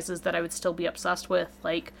franchises that I would still be obsessed with.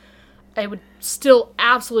 Like, I would still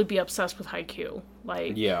absolutely be obsessed with Haikyuu.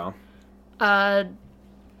 Like, yeah. I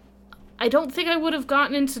don't think I would have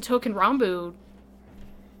gotten into Touken Ranbu,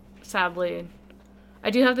 sadly. I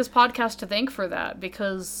do have this podcast to thank for that,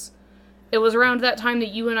 because it was around that time that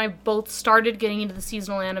you and I both started getting into the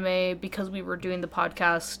seasonal anime because we were doing the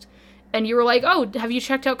podcast. And you were like, oh, have you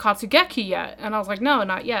checked out Katsugeki yet? And I was like, no,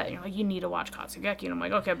 not yet. And you're like, you need to watch Katsugeki. And I'm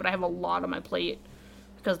like, okay, but I have a lot on my plate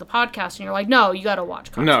because of the podcast. And you're like, no, you gotta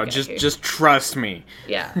watch Katsugeki. No, just trust me.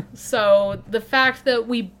 Yeah. So the fact that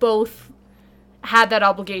we both had that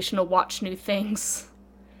obligation to watch new things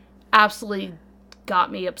absolutely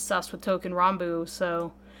got me obsessed with Touken Ranbu.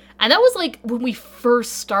 So, and that was like when we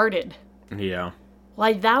first started. Yeah.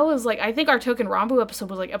 Like, that was like, I think our Touken Ranbu episode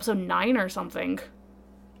was like episode 9 or something.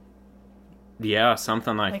 Yeah,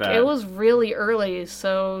 something like that. It was really early,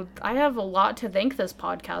 so I have a lot to thank this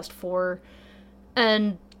podcast for.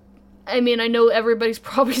 And, I mean, I know everybody's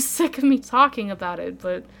probably sick of me talking about it,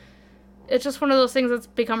 but it's just one of those things that's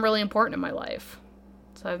become really important in my life.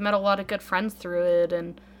 So I've met a lot of good friends through it,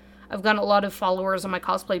 and I've gotten a lot of followers on my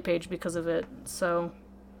cosplay page because of it, so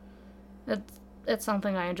it's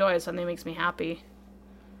something I enjoy. It's something that makes me happy.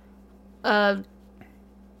 God,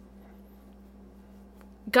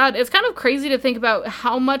 it's kind of crazy to think about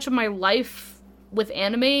how much of my life with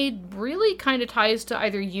anime really kind of ties to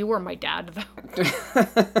either you or my dad, though.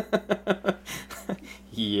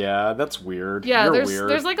 Yeah, that's weird. Yeah, You're there's weird.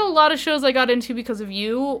 There's like a lot of shows I got into because of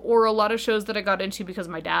you, or a lot of shows that I got into because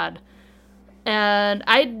of my dad. And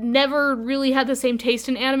I never really had the same taste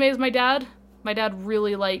in anime as my dad. My dad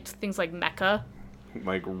really liked things like mecha.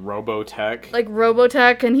 Like Robotech. Like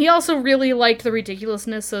Robotech, and he also really liked the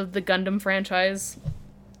ridiculousness of the Gundam franchise.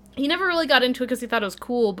 He never really got into it because he thought it was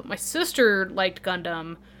cool, but my sister liked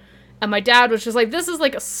Gundam, and my dad was just like, this is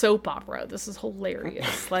like a soap opera, this is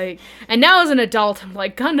hilarious. Like, and now as an adult, I'm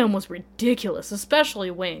like, Gundam was ridiculous,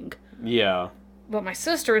 especially Wing. Yeah. But my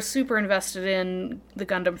sister is super invested in the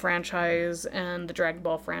Gundam franchise, and the Dragon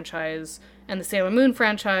Ball franchise, and the Sailor Moon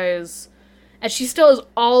franchise, and she still has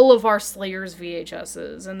all of our Slayers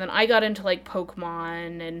VHSs, and then I got into, like,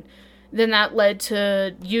 Pokemon, and then that led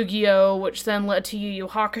to Yu-Gi-Oh!, which then led to Yu Yu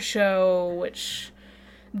Hakusho, which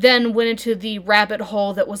then went into the rabbit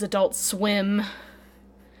hole that was Adult Swim,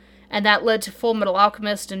 and that led to Full Metal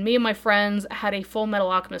Alchemist, and me and my friends had a Full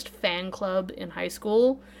Metal Alchemist fan club in high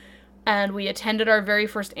school, and we attended our very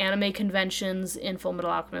first anime conventions in Full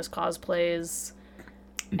Metal Alchemist cosplays.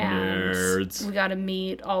 Nerds. And we got to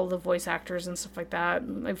meet all the voice actors and stuff like that.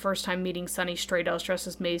 My first time meeting Sunny Stradust dressed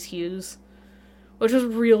as Maze Hughes which was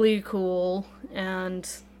really cool. And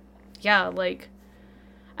yeah, like,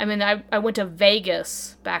 I mean, I went to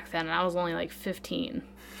Vegas back then, and I was only like 15.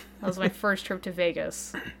 That was my first trip to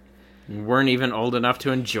Vegas. You weren't even old enough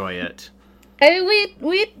to enjoy it.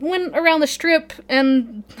 We went around the strip,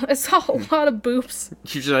 and I saw a lot of boobs.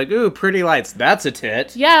 You're just like, ooh, pretty lights. That's a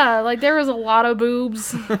tit. Yeah, like, there was a lot of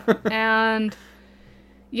boobs. And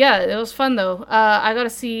yeah, it was fun, though. I got to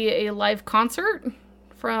see a live concert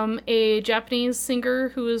from a Japanese singer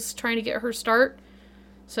who was trying to get her start.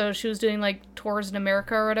 So she was doing, like, tours in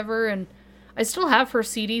America or whatever, and I still have her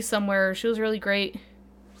CD somewhere. She was really great.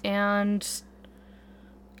 And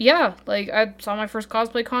yeah, like, I saw my first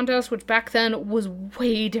cosplay contest, which back then was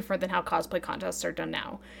way different than how cosplay contests are done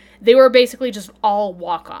now. They were basically just all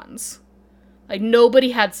walk-ons. Like,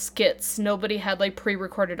 nobody had skits. Nobody had, like,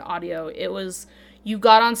 pre-recorded audio. It was, you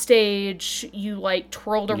got on stage, you, like,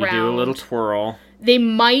 twirled around. You do a little twirl. They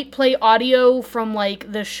might play audio from,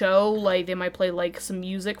 like, the show. Like, they might play, like, some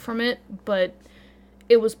music from it. But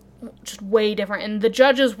it was just way different. And the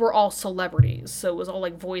judges were all celebrities. So it was all,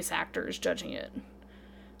 like, voice actors judging it.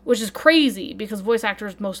 Which is crazy, because voice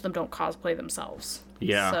actors, most of them don't cosplay themselves.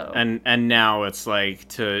 Yeah, so. and now it's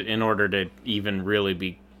like, in order to even really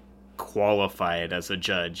be qualified as a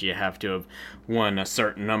judge, you have to have won a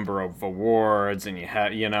certain number of awards, and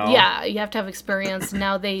Yeah, you have to have experience.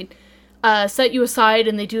 Now they set you aside,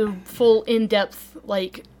 and they do full in-depth,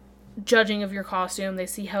 like, judging of your costume. They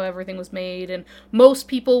see how everything was made, and most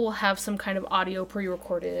people will have some kind of audio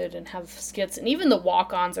pre-recorded and have skits, and even the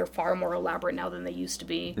walk-ons are far more elaborate now than they used to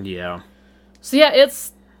be. Yeah. So yeah,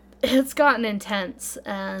 it's gotten intense,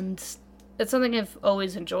 and it's something I've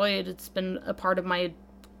always enjoyed. It's been a part of my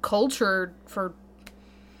culture for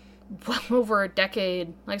well over a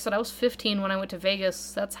decade. Like I said, I was 15 when I went to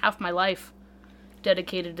Vegas. That's half my life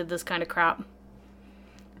dedicated to this kind of crap.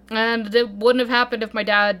 And it wouldn't have happened if my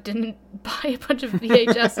dad didn't buy a bunch of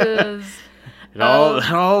VHSs. It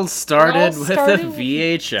all started with the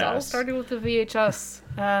VHS. It all started with the VHS.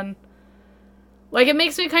 And, like, it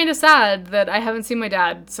makes me kind of sad that I haven't seen my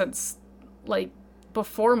dad since, like,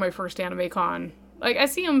 before my first Anime Con. Like, I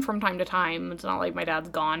see him from time to time. It's not like my dad's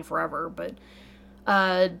gone forever, but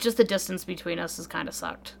just the distance between us has kind of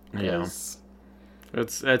sucked. Yeah.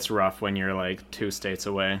 It's rough when you're, like, 2 states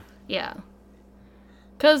away. Yeah.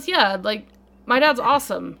 Because, yeah, like, my dad's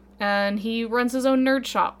awesome, and he runs his own nerd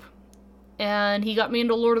shop, and he got me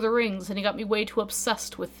into Lord of the Rings, and he got me way too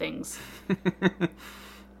obsessed with things.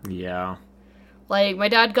 Yeah. Like, my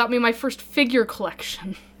dad got me my first figure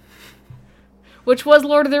collection, which was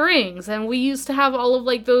Lord of the Rings, and we used to have all of,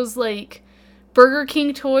 like, those, like, Burger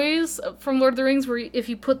King toys from Lord of the Rings, where if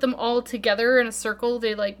you put them all together in a circle,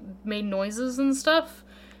 they, like, made noises and stuff,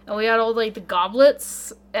 and we had all, like, the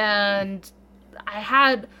goblets, and I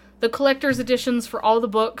had the collector's editions for all the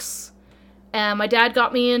books, and my dad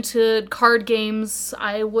got me into card games.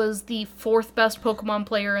 I was the 4th best Pokemon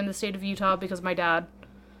player in the state of Utah because of my dad.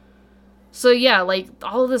 So yeah, like,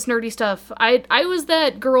 all of this nerdy stuff. I was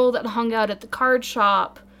that girl that hung out at the card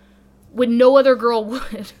shop when no other girl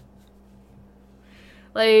would.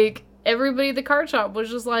 Like, everybody at the card shop was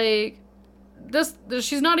just like,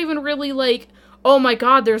 she's not even really like, oh my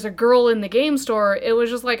god, there's a girl in the game store. It was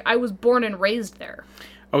just like, I was born and raised there.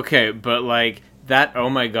 Okay, but, like, that oh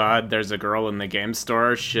my god, there's a girl in the game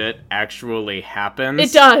store shit actually happens.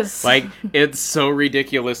 It does. Like, it's so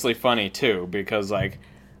ridiculously funny, too, because, like,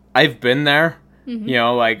 I've been there. Mm-hmm. You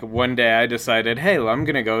know, like, one day I decided, hey, I'm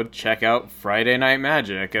gonna go check out Friday Night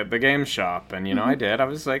Magic at the game shop. And, you know, I did. I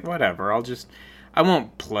was like, whatever, I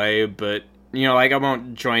won't play, but... You know, like, I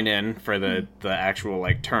won't join in for the actual,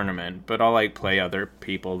 like, tournament, but I'll, like, play other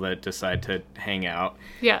people that decide to hang out.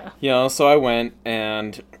 Yeah. You know, so I went,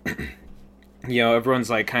 and, you know, everyone's,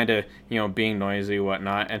 like, kind of, you know, being noisy,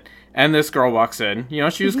 whatnot, and this girl walks in. You know,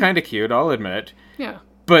 she was kind of cute, I'll admit. Yeah.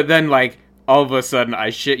 But then, like, all of a sudden, I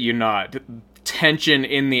shit you not, tension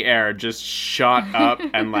in the air just shot up,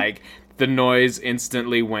 and, like, the noise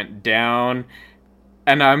instantly went down,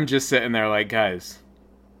 and I'm just sitting there like, guys...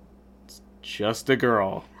 just a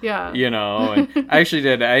girl. Yeah. You know, and I actually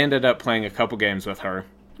did. I ended up playing a couple games with her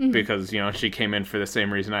because, you know, she came in for the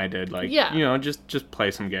same reason I did. Like, you know, just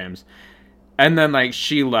play some games. And then, like,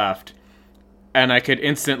 she left, and I could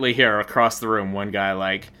instantly hear across the room one guy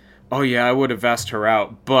like, oh yeah, I would have asked her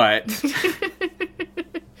out, but...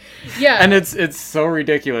 Yeah. And it's so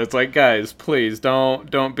ridiculous. Like, guys, please,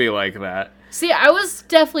 don't be like that. See, I was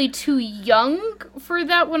definitely too young for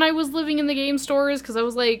that when I was living in the game stores, because I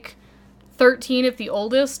was, like... 13 at the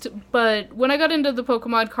oldest, but when I got into the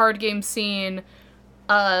Pokemon card game scene,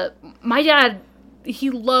 my dad he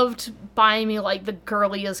loved buying me, like, the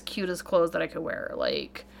girliest, cutest clothes that I could wear.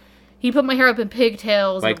 Like, he put my hair up in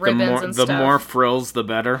pigtails and ribbons and stuff. The more frills, the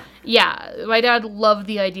better? Yeah. My dad loved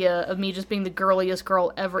the idea of me just being the girliest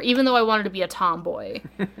girl ever, even though I wanted to be a tomboy.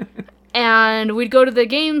 And we'd go to the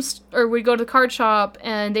games, or we'd go to the card shop,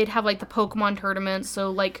 and they'd have, like, the Pokemon tournaments. So,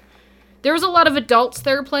 like, there was a lot of adults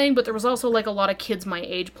there playing, but there was also, like, a lot of kids my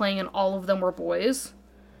age playing, and all of them were boys.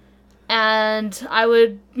 And I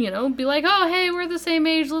would, be like, oh, hey, we're the same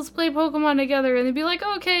age, let's play Pokemon together. And they'd be like,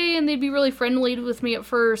 okay, and they'd be really friendly with me at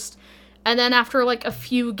first. And then after, like, a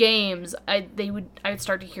few games, I would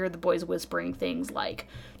start to hear the boys whispering things like,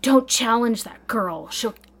 don't challenge that girl,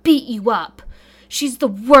 she'll beat you up. She's the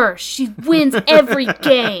worst, she wins every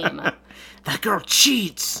game. That girl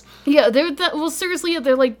cheats. Yeah, seriously,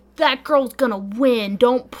 they're like, that girl's gonna win,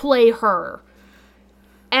 don't play her.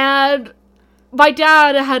 And my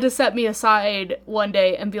dad had to set me aside one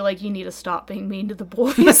day and be like, you need to stop being mean to the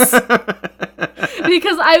boys.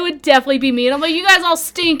 Because I would definitely be mean. I'm like, you guys all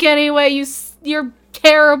stink anyway. You're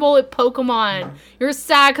terrible at Pokemon. You're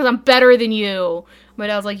sad because I'm better than you. My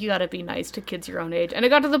dad's like, you gotta be nice to kids your own age. And it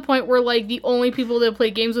got to the point where, like, the only people that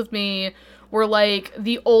played games with me were, like,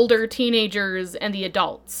 the older teenagers and the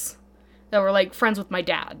adults that were, like, friends with my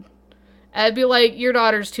dad. And I'd be like, your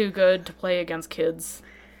daughter's too good to play against kids.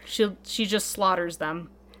 She just slaughters them.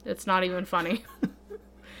 It's not even funny.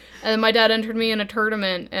 And then my dad entered me in a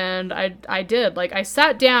tournament, and I did. Like, I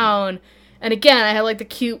sat down, and again, I had, like, the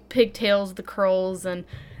cute pigtails, the curls, and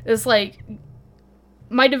it's, like,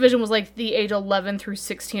 my division was, like, the age 11 through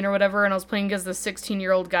 16 or whatever, and I was playing against this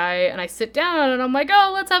 16-year-old guy, and I sit down, and I'm like,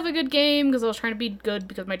 oh, let's have a good game, because I was trying to be good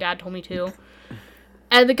because my dad told me to.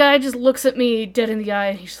 And the guy just looks at me dead in the eye,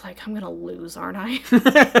 and he's like, I'm gonna lose, aren't I?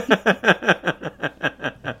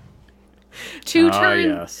 Two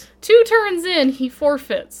turns in, he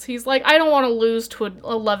forfeits. He's like, I don't want to lose to an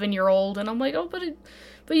 11-year-old. And I'm like, oh,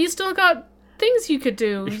 but you still got things you could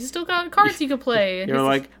do. You still got cards you could play. And you're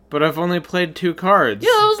like, but I've only played 2 cards.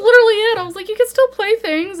 Yeah, that was literally it. I was like, you can still play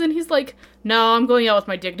things. And he's like, no, I'm going out with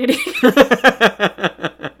my dignity. And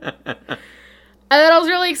then I was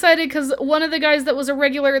really excited because one of the guys that was a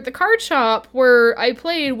regular at the card shop where I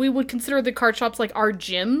played, we would consider the card shops like our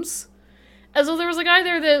gyms. And so there was a guy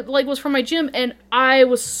there that, like, was from my gym, and I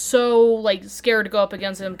was so, like, scared to go up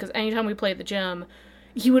against him, because anytime we played at the gym,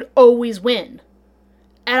 he would always win.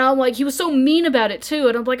 And I'm like, he was so mean about it, too,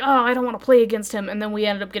 and I'm like, oh, I don't want to play against him, and then we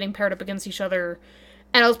ended up getting paired up against each other.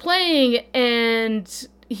 And I was playing, and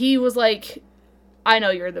he was like, I know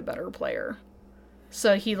you're the better player.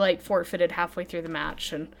 So he, like, forfeited halfway through the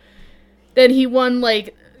match, and then he won,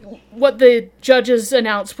 like, what the judges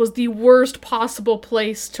announced was the worst possible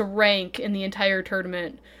place to rank in the entire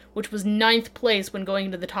tournament, which was 9th place when going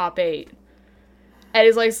into the top 8. And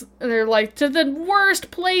he's like, and they're like, to the worst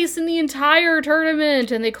place in the entire tournament,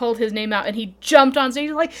 and they called his name out, and he jumped on stage,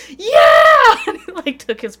 like, yeah! And he, like,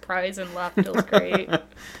 took his prize and left. It was great.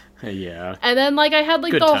 Yeah. And then, like, I had,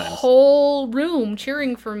 like, Good the times. whole room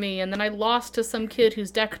cheering for me, and then I lost to some kid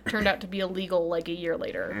whose deck turned out to be illegal, like, a year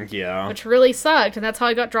later. Yeah. Which really sucked, and that's how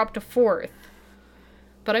I got dropped to 4th.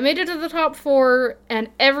 But I made it to the top 4,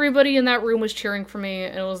 and everybody in that room was cheering for me,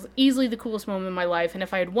 and it was easily the coolest moment in my life, and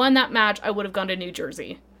if I had won that match, I would have gone to New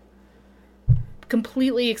Jersey.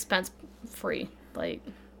 Completely expense-free. Like,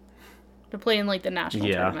 to play in, like, the national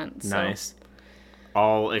tournament. So. Nice.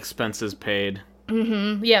 All expenses paid.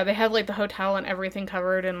 Mm-hmm. Yeah, they had, like, the hotel and everything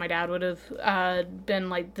covered, and my dad would have been,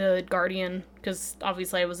 like, the guardian, because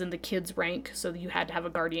obviously I was in the kids rank, so you had to have a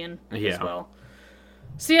guardian as well.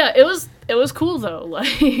 So yeah, it was cool, though.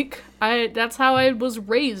 Like, that's how I was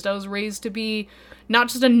raised. I was raised to be not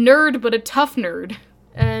just a nerd, but a tough nerd.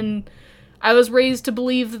 And I was raised to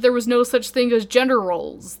believe that there was no such thing as gender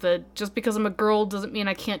roles, that just because I'm a girl doesn't mean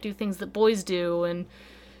I can't do things that boys do, and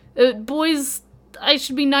boys, I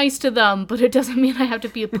should be nice to them, but it doesn't mean I have to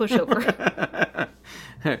be a pushover.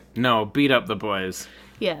 No, beat up the boys.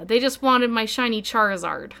 Yeah, they just wanted my shiny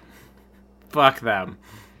Charizard. Fuck them.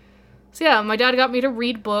 So yeah, my dad got me to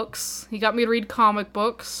read books. He got me to read comic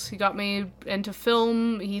books. He got me into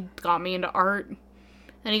film. He got me into art.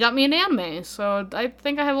 And he got me into anime. So I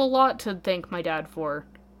think I have a lot to thank my dad for.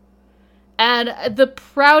 And the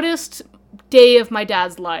proudest day of my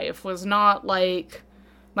dad's life was not, like,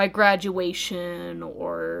 my graduation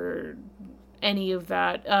or any of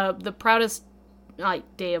that. The proudest,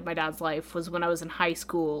 like, day of my dad's life was when I was in high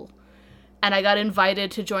school. And I got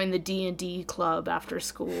invited to join the D&D club after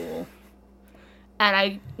school. And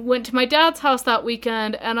I went to my dad's house that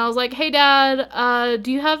weekend, and I was like, hey, Dad,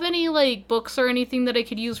 do you have any, like, books or anything that I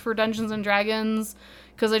could use for Dungeons & Dragons?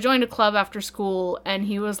 Because I joined a club after school, and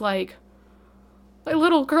he was like,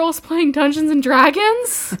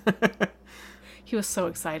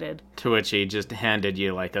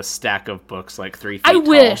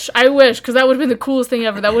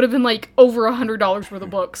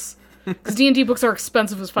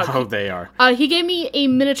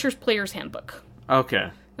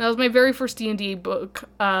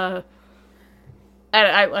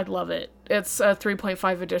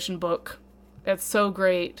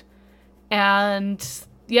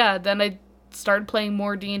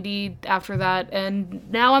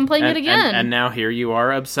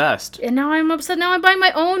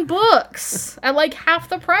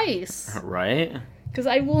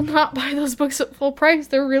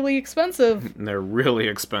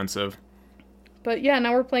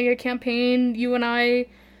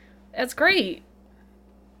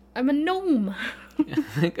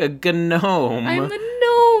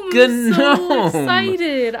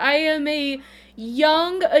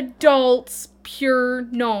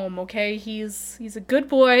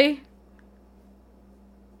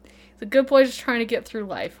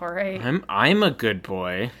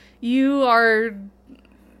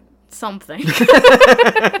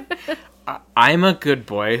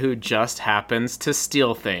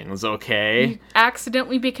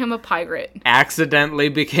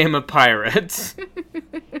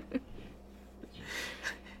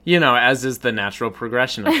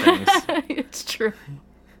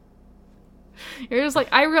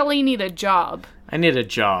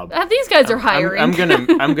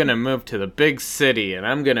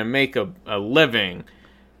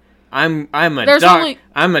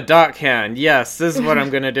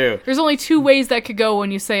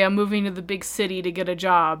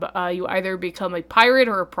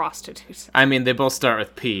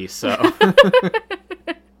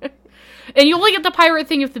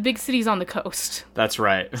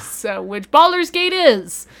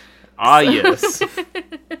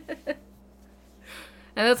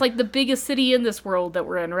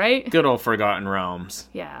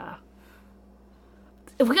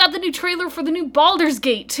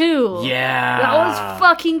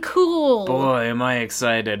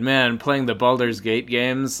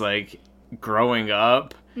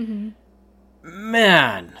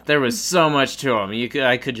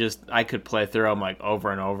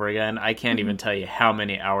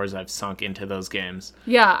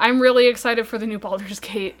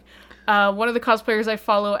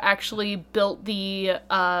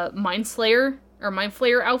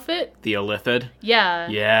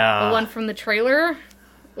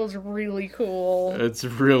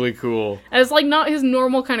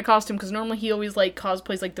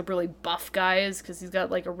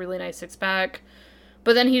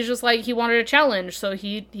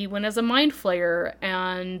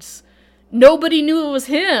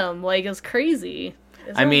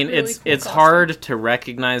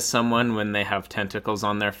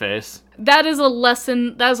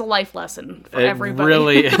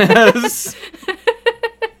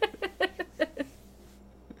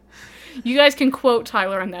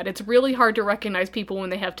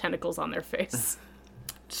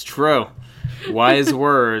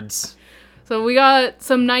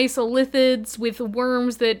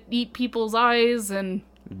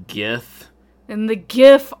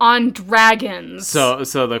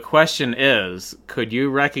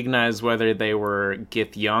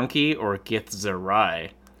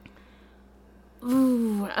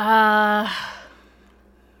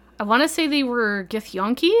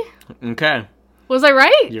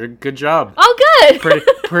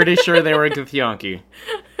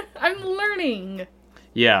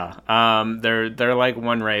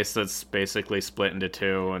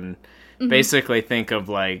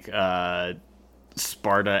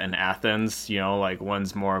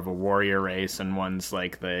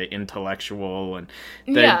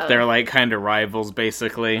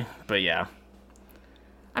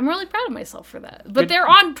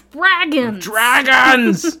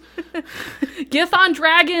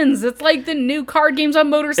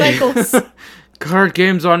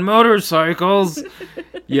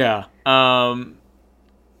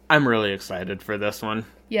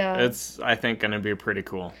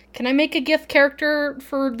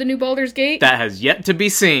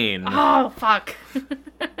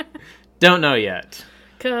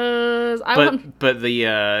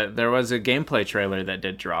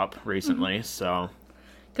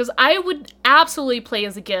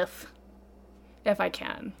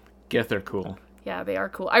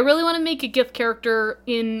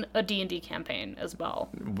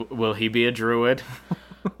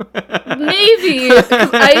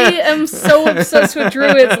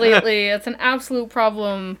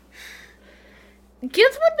 Gith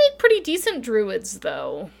would make pretty decent druids,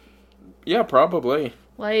 though. Yeah, probably.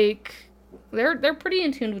 Like, they're pretty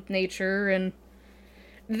in tune with nature, and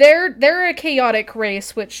they're a chaotic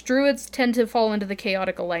race, which druids tend to fall into the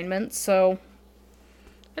chaotic alignment, so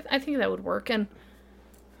I think that would work. And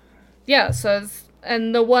yeah,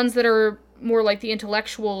 and the ones that are more like the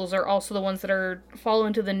intellectuals are also the ones that fall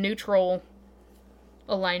into the neutral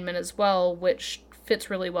alignment as well, which fits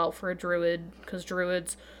really well for a druid, because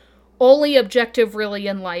druids' only objective really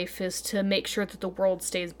in life is to make sure that the world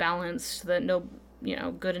stays balanced, that no,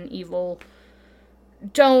 good and evil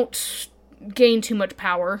don't gain too much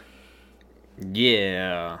power.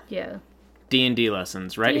 Yeah. Yeah. D&D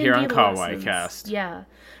lessons right here on Kawaii Cast. Yeah.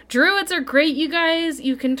 Druids are great, you guys.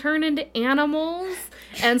 You can turn into animals,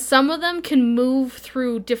 and some of them can move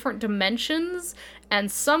through different dimensions,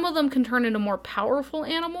 and some of them can turn into more powerful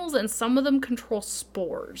animals, and some of them control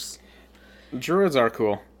spores. Druids are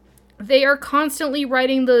cool. They are constantly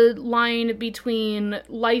riding the line between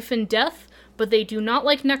life and death, but they do not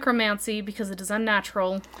like necromancy because it is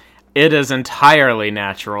unnatural. It is entirely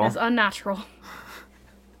natural. It's unnatural.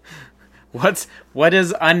 What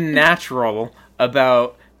is unnatural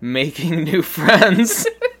about making new friends?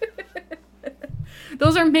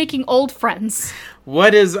 Those are making old friends.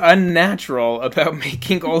 What is unnatural about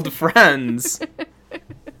making old friends?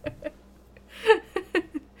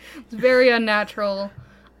 It's very unnatural.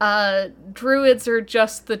 Druids are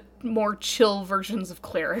just the more chill versions of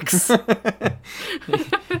clerics.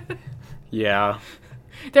 Yeah.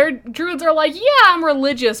 Druids are like, yeah, I'm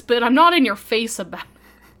religious, but I'm not in your face about it.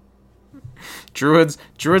 Druids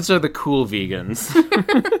are the cool vegans.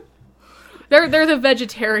 They're the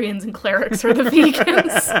vegetarians, and clerics are the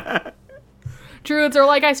vegans. Druids are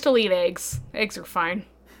like, I still eat eggs. Eggs are fine.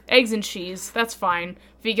 Eggs and cheese, that's fine.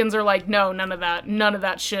 Vegans are like, no, none of that. None of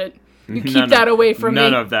that shit. You keep that away from me.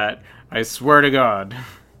 None of that. I swear to God.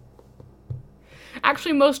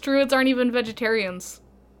 Actually, most druids aren't even vegetarians.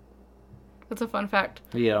 That's a fun fact.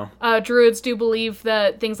 Yeah. Druids do believe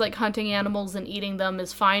that things like hunting animals and eating them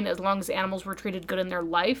is fine as long as animals were treated good in their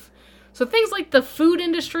life. So things like the food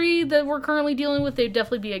industry that we're currently dealing with, they'd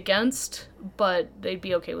definitely be against, but they'd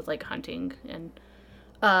be okay with, like, hunting and,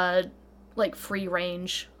 like, free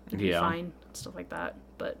range. It'd be fine. Stuff like that.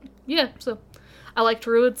 But, yeah, so I like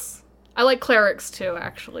druids. I like clerics, too,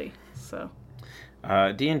 actually. So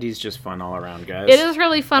D&D's just fun all around, guys. It is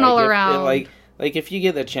really fun all around. Like, if you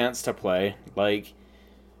get the chance to play, like,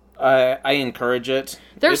 I encourage it.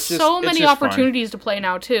 There's so many opportunities to play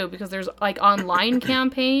now, too, because there's, like, online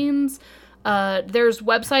campaigns. There's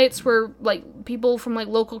websites where, like, people from, like,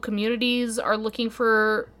 local communities are looking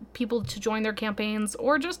for people to join their campaigns,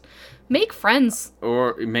 or just make friends.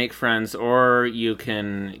 Or you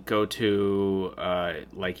can go to,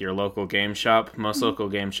 like, your local game shop. Most local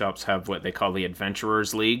game shops have what they call the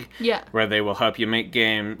Adventurers League. Yeah. Where they will help you make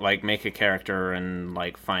a character and,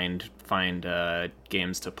 like, find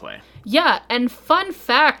games to play. Yeah, and fun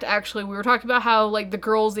fact, actually, we were talking about how, like, the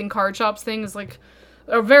girls in card shops thing is, like,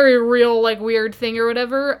 a very real, like, weird thing or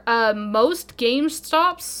whatever. Most game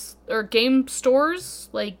stops or game stores,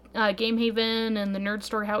 like Game Haven and the Nerd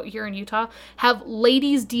Store out here in Utah, have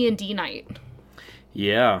ladies D&D night.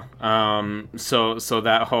 Yeah. So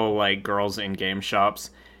that whole, like, girls in game shops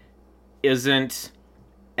isn't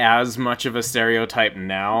as much of a stereotype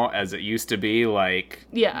now as it used to be, like,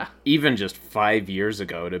 yeah, even just 5 years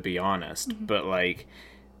ago, to be honest. Mm-hmm.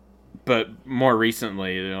 But more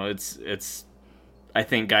recently, it's I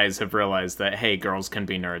think guys have realized that, hey, girls can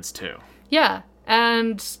be nerds too. Yeah,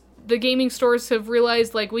 and the gaming stores have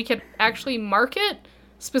realized, like, we can actually market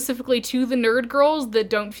specifically to the nerd girls that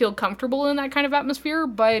don't feel comfortable in that kind of atmosphere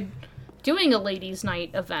by doing a ladies'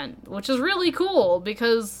 night event, which is really cool,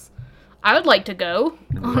 because I would like to go,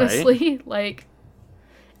 honestly. Right. Like,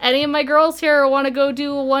 any of my girls here want to go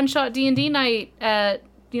do a one-shot D&D night at,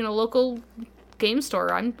 local game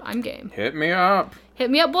store, I'm game. Hit me up.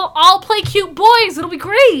 We'll all play cute boys. It'll be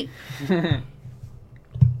great.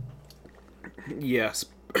 Yes.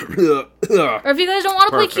 Or if you guys don't want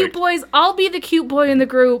to play cute boys, I'll be the cute boy in the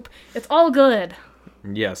group. It's all good.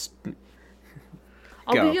 Yes.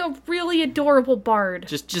 I'll be a really adorable bard.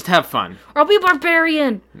 Just have fun. Or I'll be a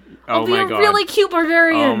barbarian. I'll be a really cute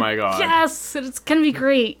barbarian. Oh my god. Yes, it's gonna be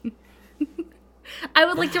great. I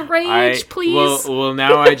would like to rage, please. Well,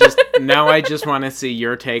 now I just want to see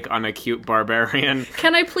your take on a cute barbarian.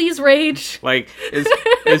 Can I please rage? Like,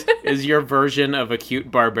 is your version of a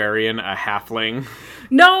cute barbarian a halfling?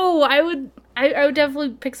 No, I would definitely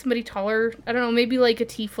pick somebody taller. I don't know, maybe like a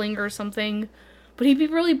tiefling or something. But he'd be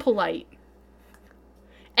really polite.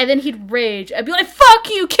 And then he'd rage. I'd be like, fuck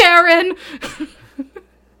you, Karen!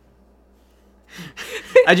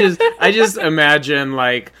 I just imagine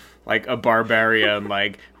like a barbarian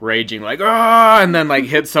like raging like and then like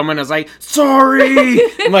hits someone and is like sorry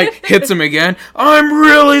and like hits him again. I'm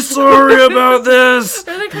really sorry about this.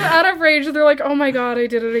 And they come out of rage and they're like, oh my god, I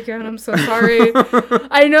did it again. I'm so sorry.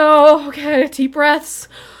 I know. Okay, deep breaths.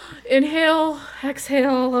 Inhale,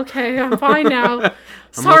 exhale. Okay, I'm fine now.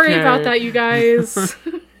 Sorry about that, you guys.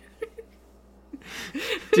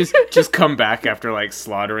 just come back after like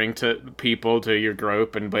slaughtering to people to your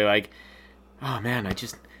group and be like, oh man,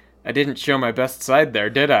 I didn't show my best side there,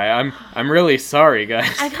 did I? I'm really sorry,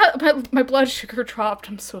 guys. I got my blood sugar dropped.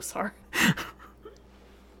 I'm so sorry.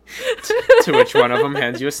 To which one of them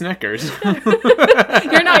hands you a Snickers.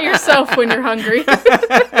 You're not yourself when you're hungry.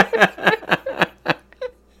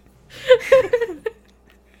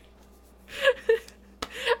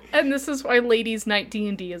 And this is why Ladies' Night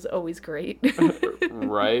D&D is always great.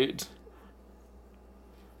 Right.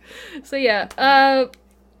 So yeah,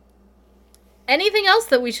 anything else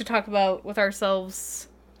that we should talk about with ourselves?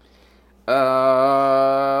 I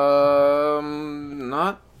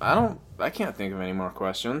can't think of any more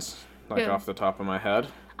questions, off the top of my head.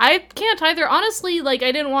 I can't either. Honestly, like,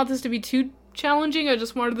 I didn't want this to be too challenging. I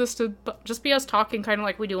just wanted this to just be us talking kind of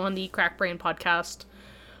like we do on the Crack Brain podcast.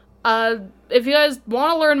 If you guys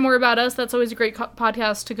want to learn more about us, that's always a great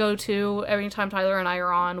podcast to go to. Every time Tyler and I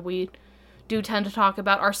are on, we do tend to talk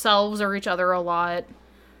about ourselves or each other a lot.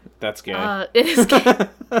 That's gay. It is gay.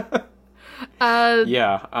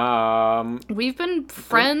 Yeah. We've been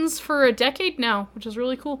friends for a decade now, which is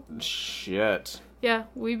really cool. Shit. Yeah,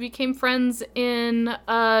 we became friends in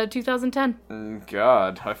 2010.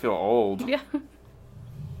 God, I feel old. Yeah.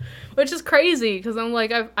 Which is crazy, because I'm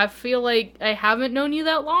like, I feel like I haven't known you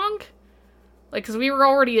that long. Like, because we were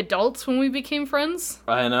already adults when we became friends.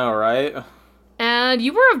 I know, right? And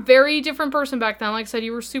you were a very different person back then. Like I said,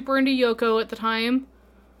 you were super into Yoko at the time.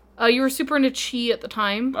 You were super into Chi at the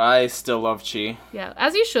time. I still love Chi. Yeah,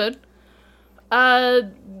 as you should.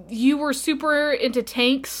 You were super into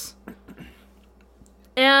tanks.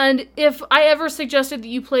 And if I ever suggested that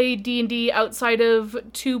you play D&D outside of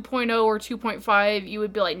 2.0 or 2.5, you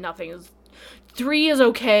would be like, nothing is... 3 is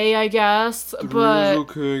okay, I guess, but... 3 is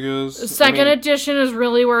okay, I guess. Second edition is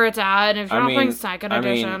really where it's at, and if you're not playing second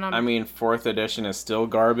edition... I mean, 4th edition is still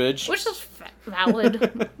garbage. Which is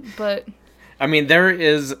valid, but... I mean, there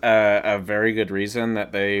is a very good reason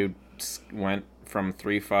that they went from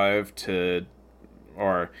 3.5 to...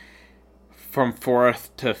 or from 4th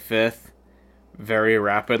to 5th very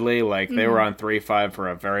rapidly. Like, they were on 3.5 for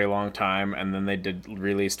a very long time, and then they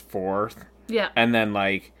released 4th. Yeah. And then,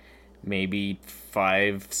 like, maybe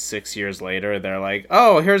 5-6 years later, they're like,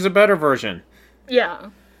 oh, here's a better version. Yeah.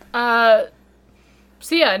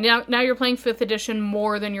 So yeah, now you're playing 5th edition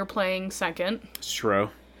more than you're playing 2nd. It's true.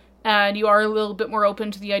 And you are a little bit more open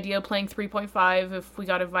to the idea of playing 3.5 if we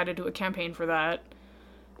got invited to a campaign for that.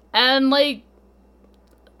 And, like,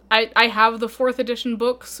 I have the 4th edition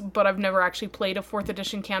books, but I've never actually played a 4th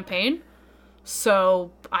edition campaign,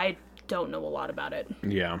 so I don't know a lot about it.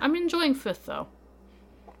 Yeah. I'm enjoying 5th, though.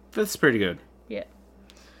 5th's pretty good. Yeah.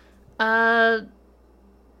 Yeah,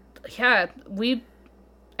 I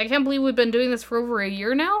can't believe we've been doing this for over a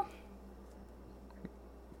year now.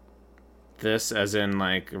 This, as in,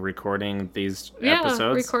 like, recording these episodes?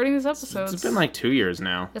 Yeah, recording these episodes. It's been, like, 2 years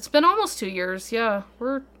now. It's been almost 2 years, yeah.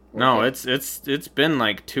 No, it's been,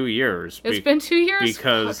 like, 2 years. It's been 2 years?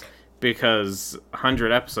 Because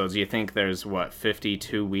 100 episodes, you think there's,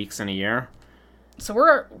 52 weeks in a year?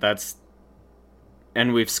 So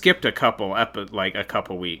and we've skipped a couple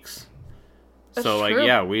weeks. That's so, like, true.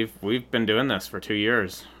 yeah, we've been doing this for 2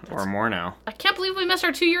 years or more now. I can't believe we missed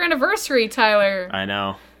our 2-year anniversary, Tyler. I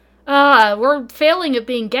know. We're failing at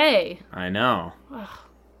being gay. I know.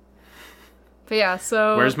 But yeah,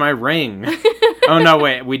 so... Where's my ring? Oh, no,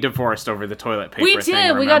 wait. We divorced over the toilet paper We did.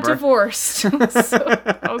 thing, we got divorced. So,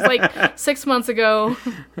 that was like 6 months ago.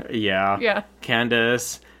 Yeah. Yeah.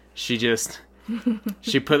 Candace, she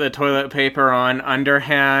put the toilet paper on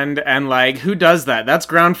underhand, and, like, who does that? That's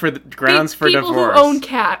grounds for divorce. People who own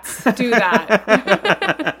cats do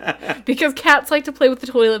that. Because cats like to play with the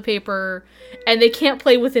toilet paper, and they can't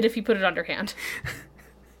play with it if you put it underhand.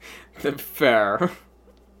 Fair.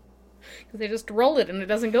 Because they just roll it and it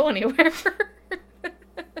doesn't go anywhere.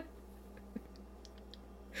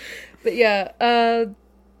 But yeah,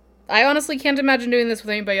 I honestly can't imagine doing this with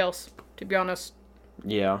anybody else, to be honest.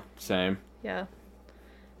 Yeah, same. Yeah.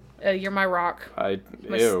 You're my rock.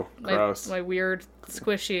 Gross. My weird,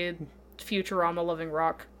 squishy, Futurama-loving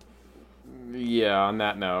rock. Yeah, on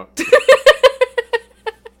that note.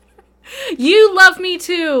 You love me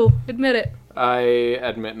too! Admit it. I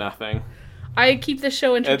admit nothing. I keep the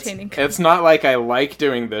show entertaining. It's not like I like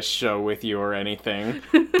doing this show with you or anything,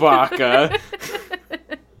 Baka.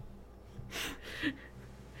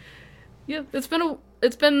 Yeah, it's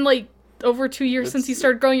been like over 2 years since you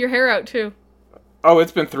started growing your hair out too. Oh,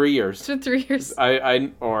 it's been 3 years. It's been 3 years.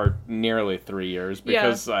 Or nearly 3 years,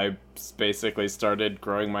 because I basically started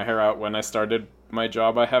growing my hair out when I started my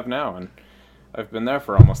job I have now, and I've been there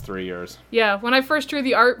for almost 3 years. Yeah, when I first drew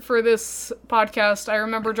the art for this podcast, I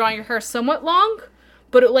remember drawing your hair somewhat long,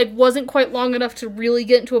 but it like wasn't quite long enough to really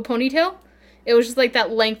get into a ponytail. It was just like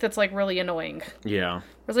that length that's like really annoying. Yeah.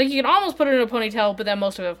 It's like you can almost put it in a ponytail, but then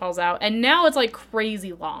most of it falls out. And now it's like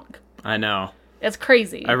crazy long. I know. It's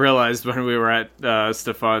crazy. I realized when we were at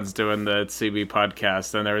Stefan's doing the CB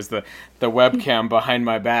podcast, and there was the webcam behind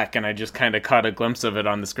my back, and I just kind of caught a glimpse of it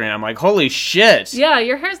on the screen. I'm like, holy shit! Yeah,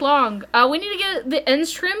 your hair's long. We need to get the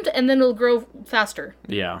ends trimmed, and then it'll grow faster.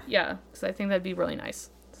 Yeah. Yeah, because I think that'd be really nice.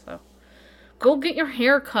 So, go get your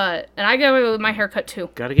hair cut. And I gotta go with my haircut, too.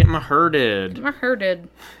 Gotta get my herded. My herded.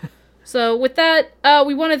 So, with that,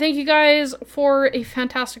 we want to thank you guys for a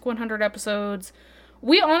fantastic 100 episodes.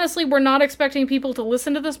 We honestly were not expecting people to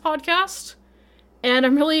listen to this podcast, and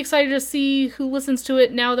I'm really excited to see who listens to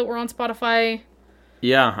it now that we're on Spotify.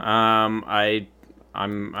 Yeah,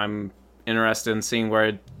 I'm interested in seeing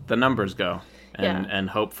where the numbers go, and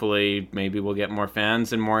hopefully maybe we'll get more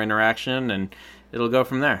fans and more interaction, and it'll go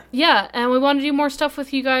from there. Yeah, and we want to do more stuff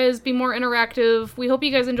with you guys, be more interactive. We hope you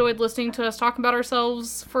guys enjoyed listening to us talk about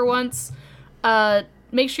ourselves for once.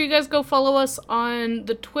 Make sure you guys go follow us on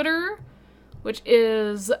the Twitter, which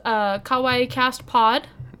is Kawaii Cast Pod.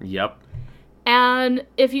 Yep. And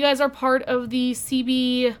if you guys are part of the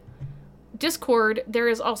CB Discord, there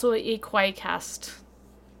is also a Kawaii Cast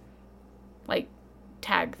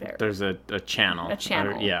tag there. There's a channel. A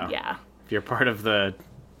channel. Yeah. If you're part of the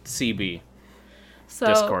CB so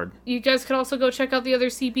Discord. You guys could also go check out the other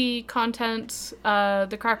CB content.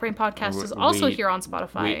 The Crack Brain Podcast is also here on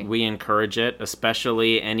Spotify. We encourage it,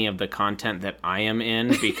 especially any of the content that I am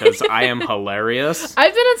in, because I am hilarious.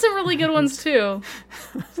 I've been in some really good ones too.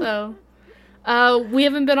 So, we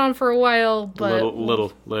haven't been on for a while, but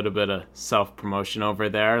little bit of self-promotion over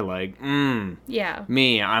there, yeah.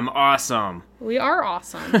 Me, I'm awesome. We are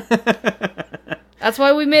awesome. That's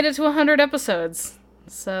why we made it to 100 episodes.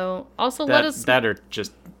 So, also let us... That or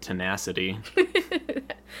just tenacity.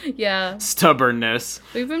 Yeah. Stubbornness.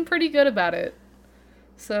 We've been pretty good about it.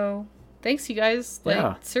 So, thanks you guys.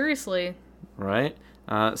 Seriously. Right?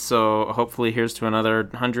 So, hopefully here's to another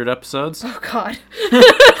 100 episodes. Oh, God.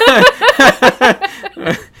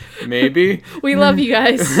 Maybe. We love you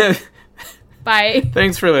guys. Bye.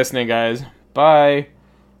 Thanks for listening, guys. Bye.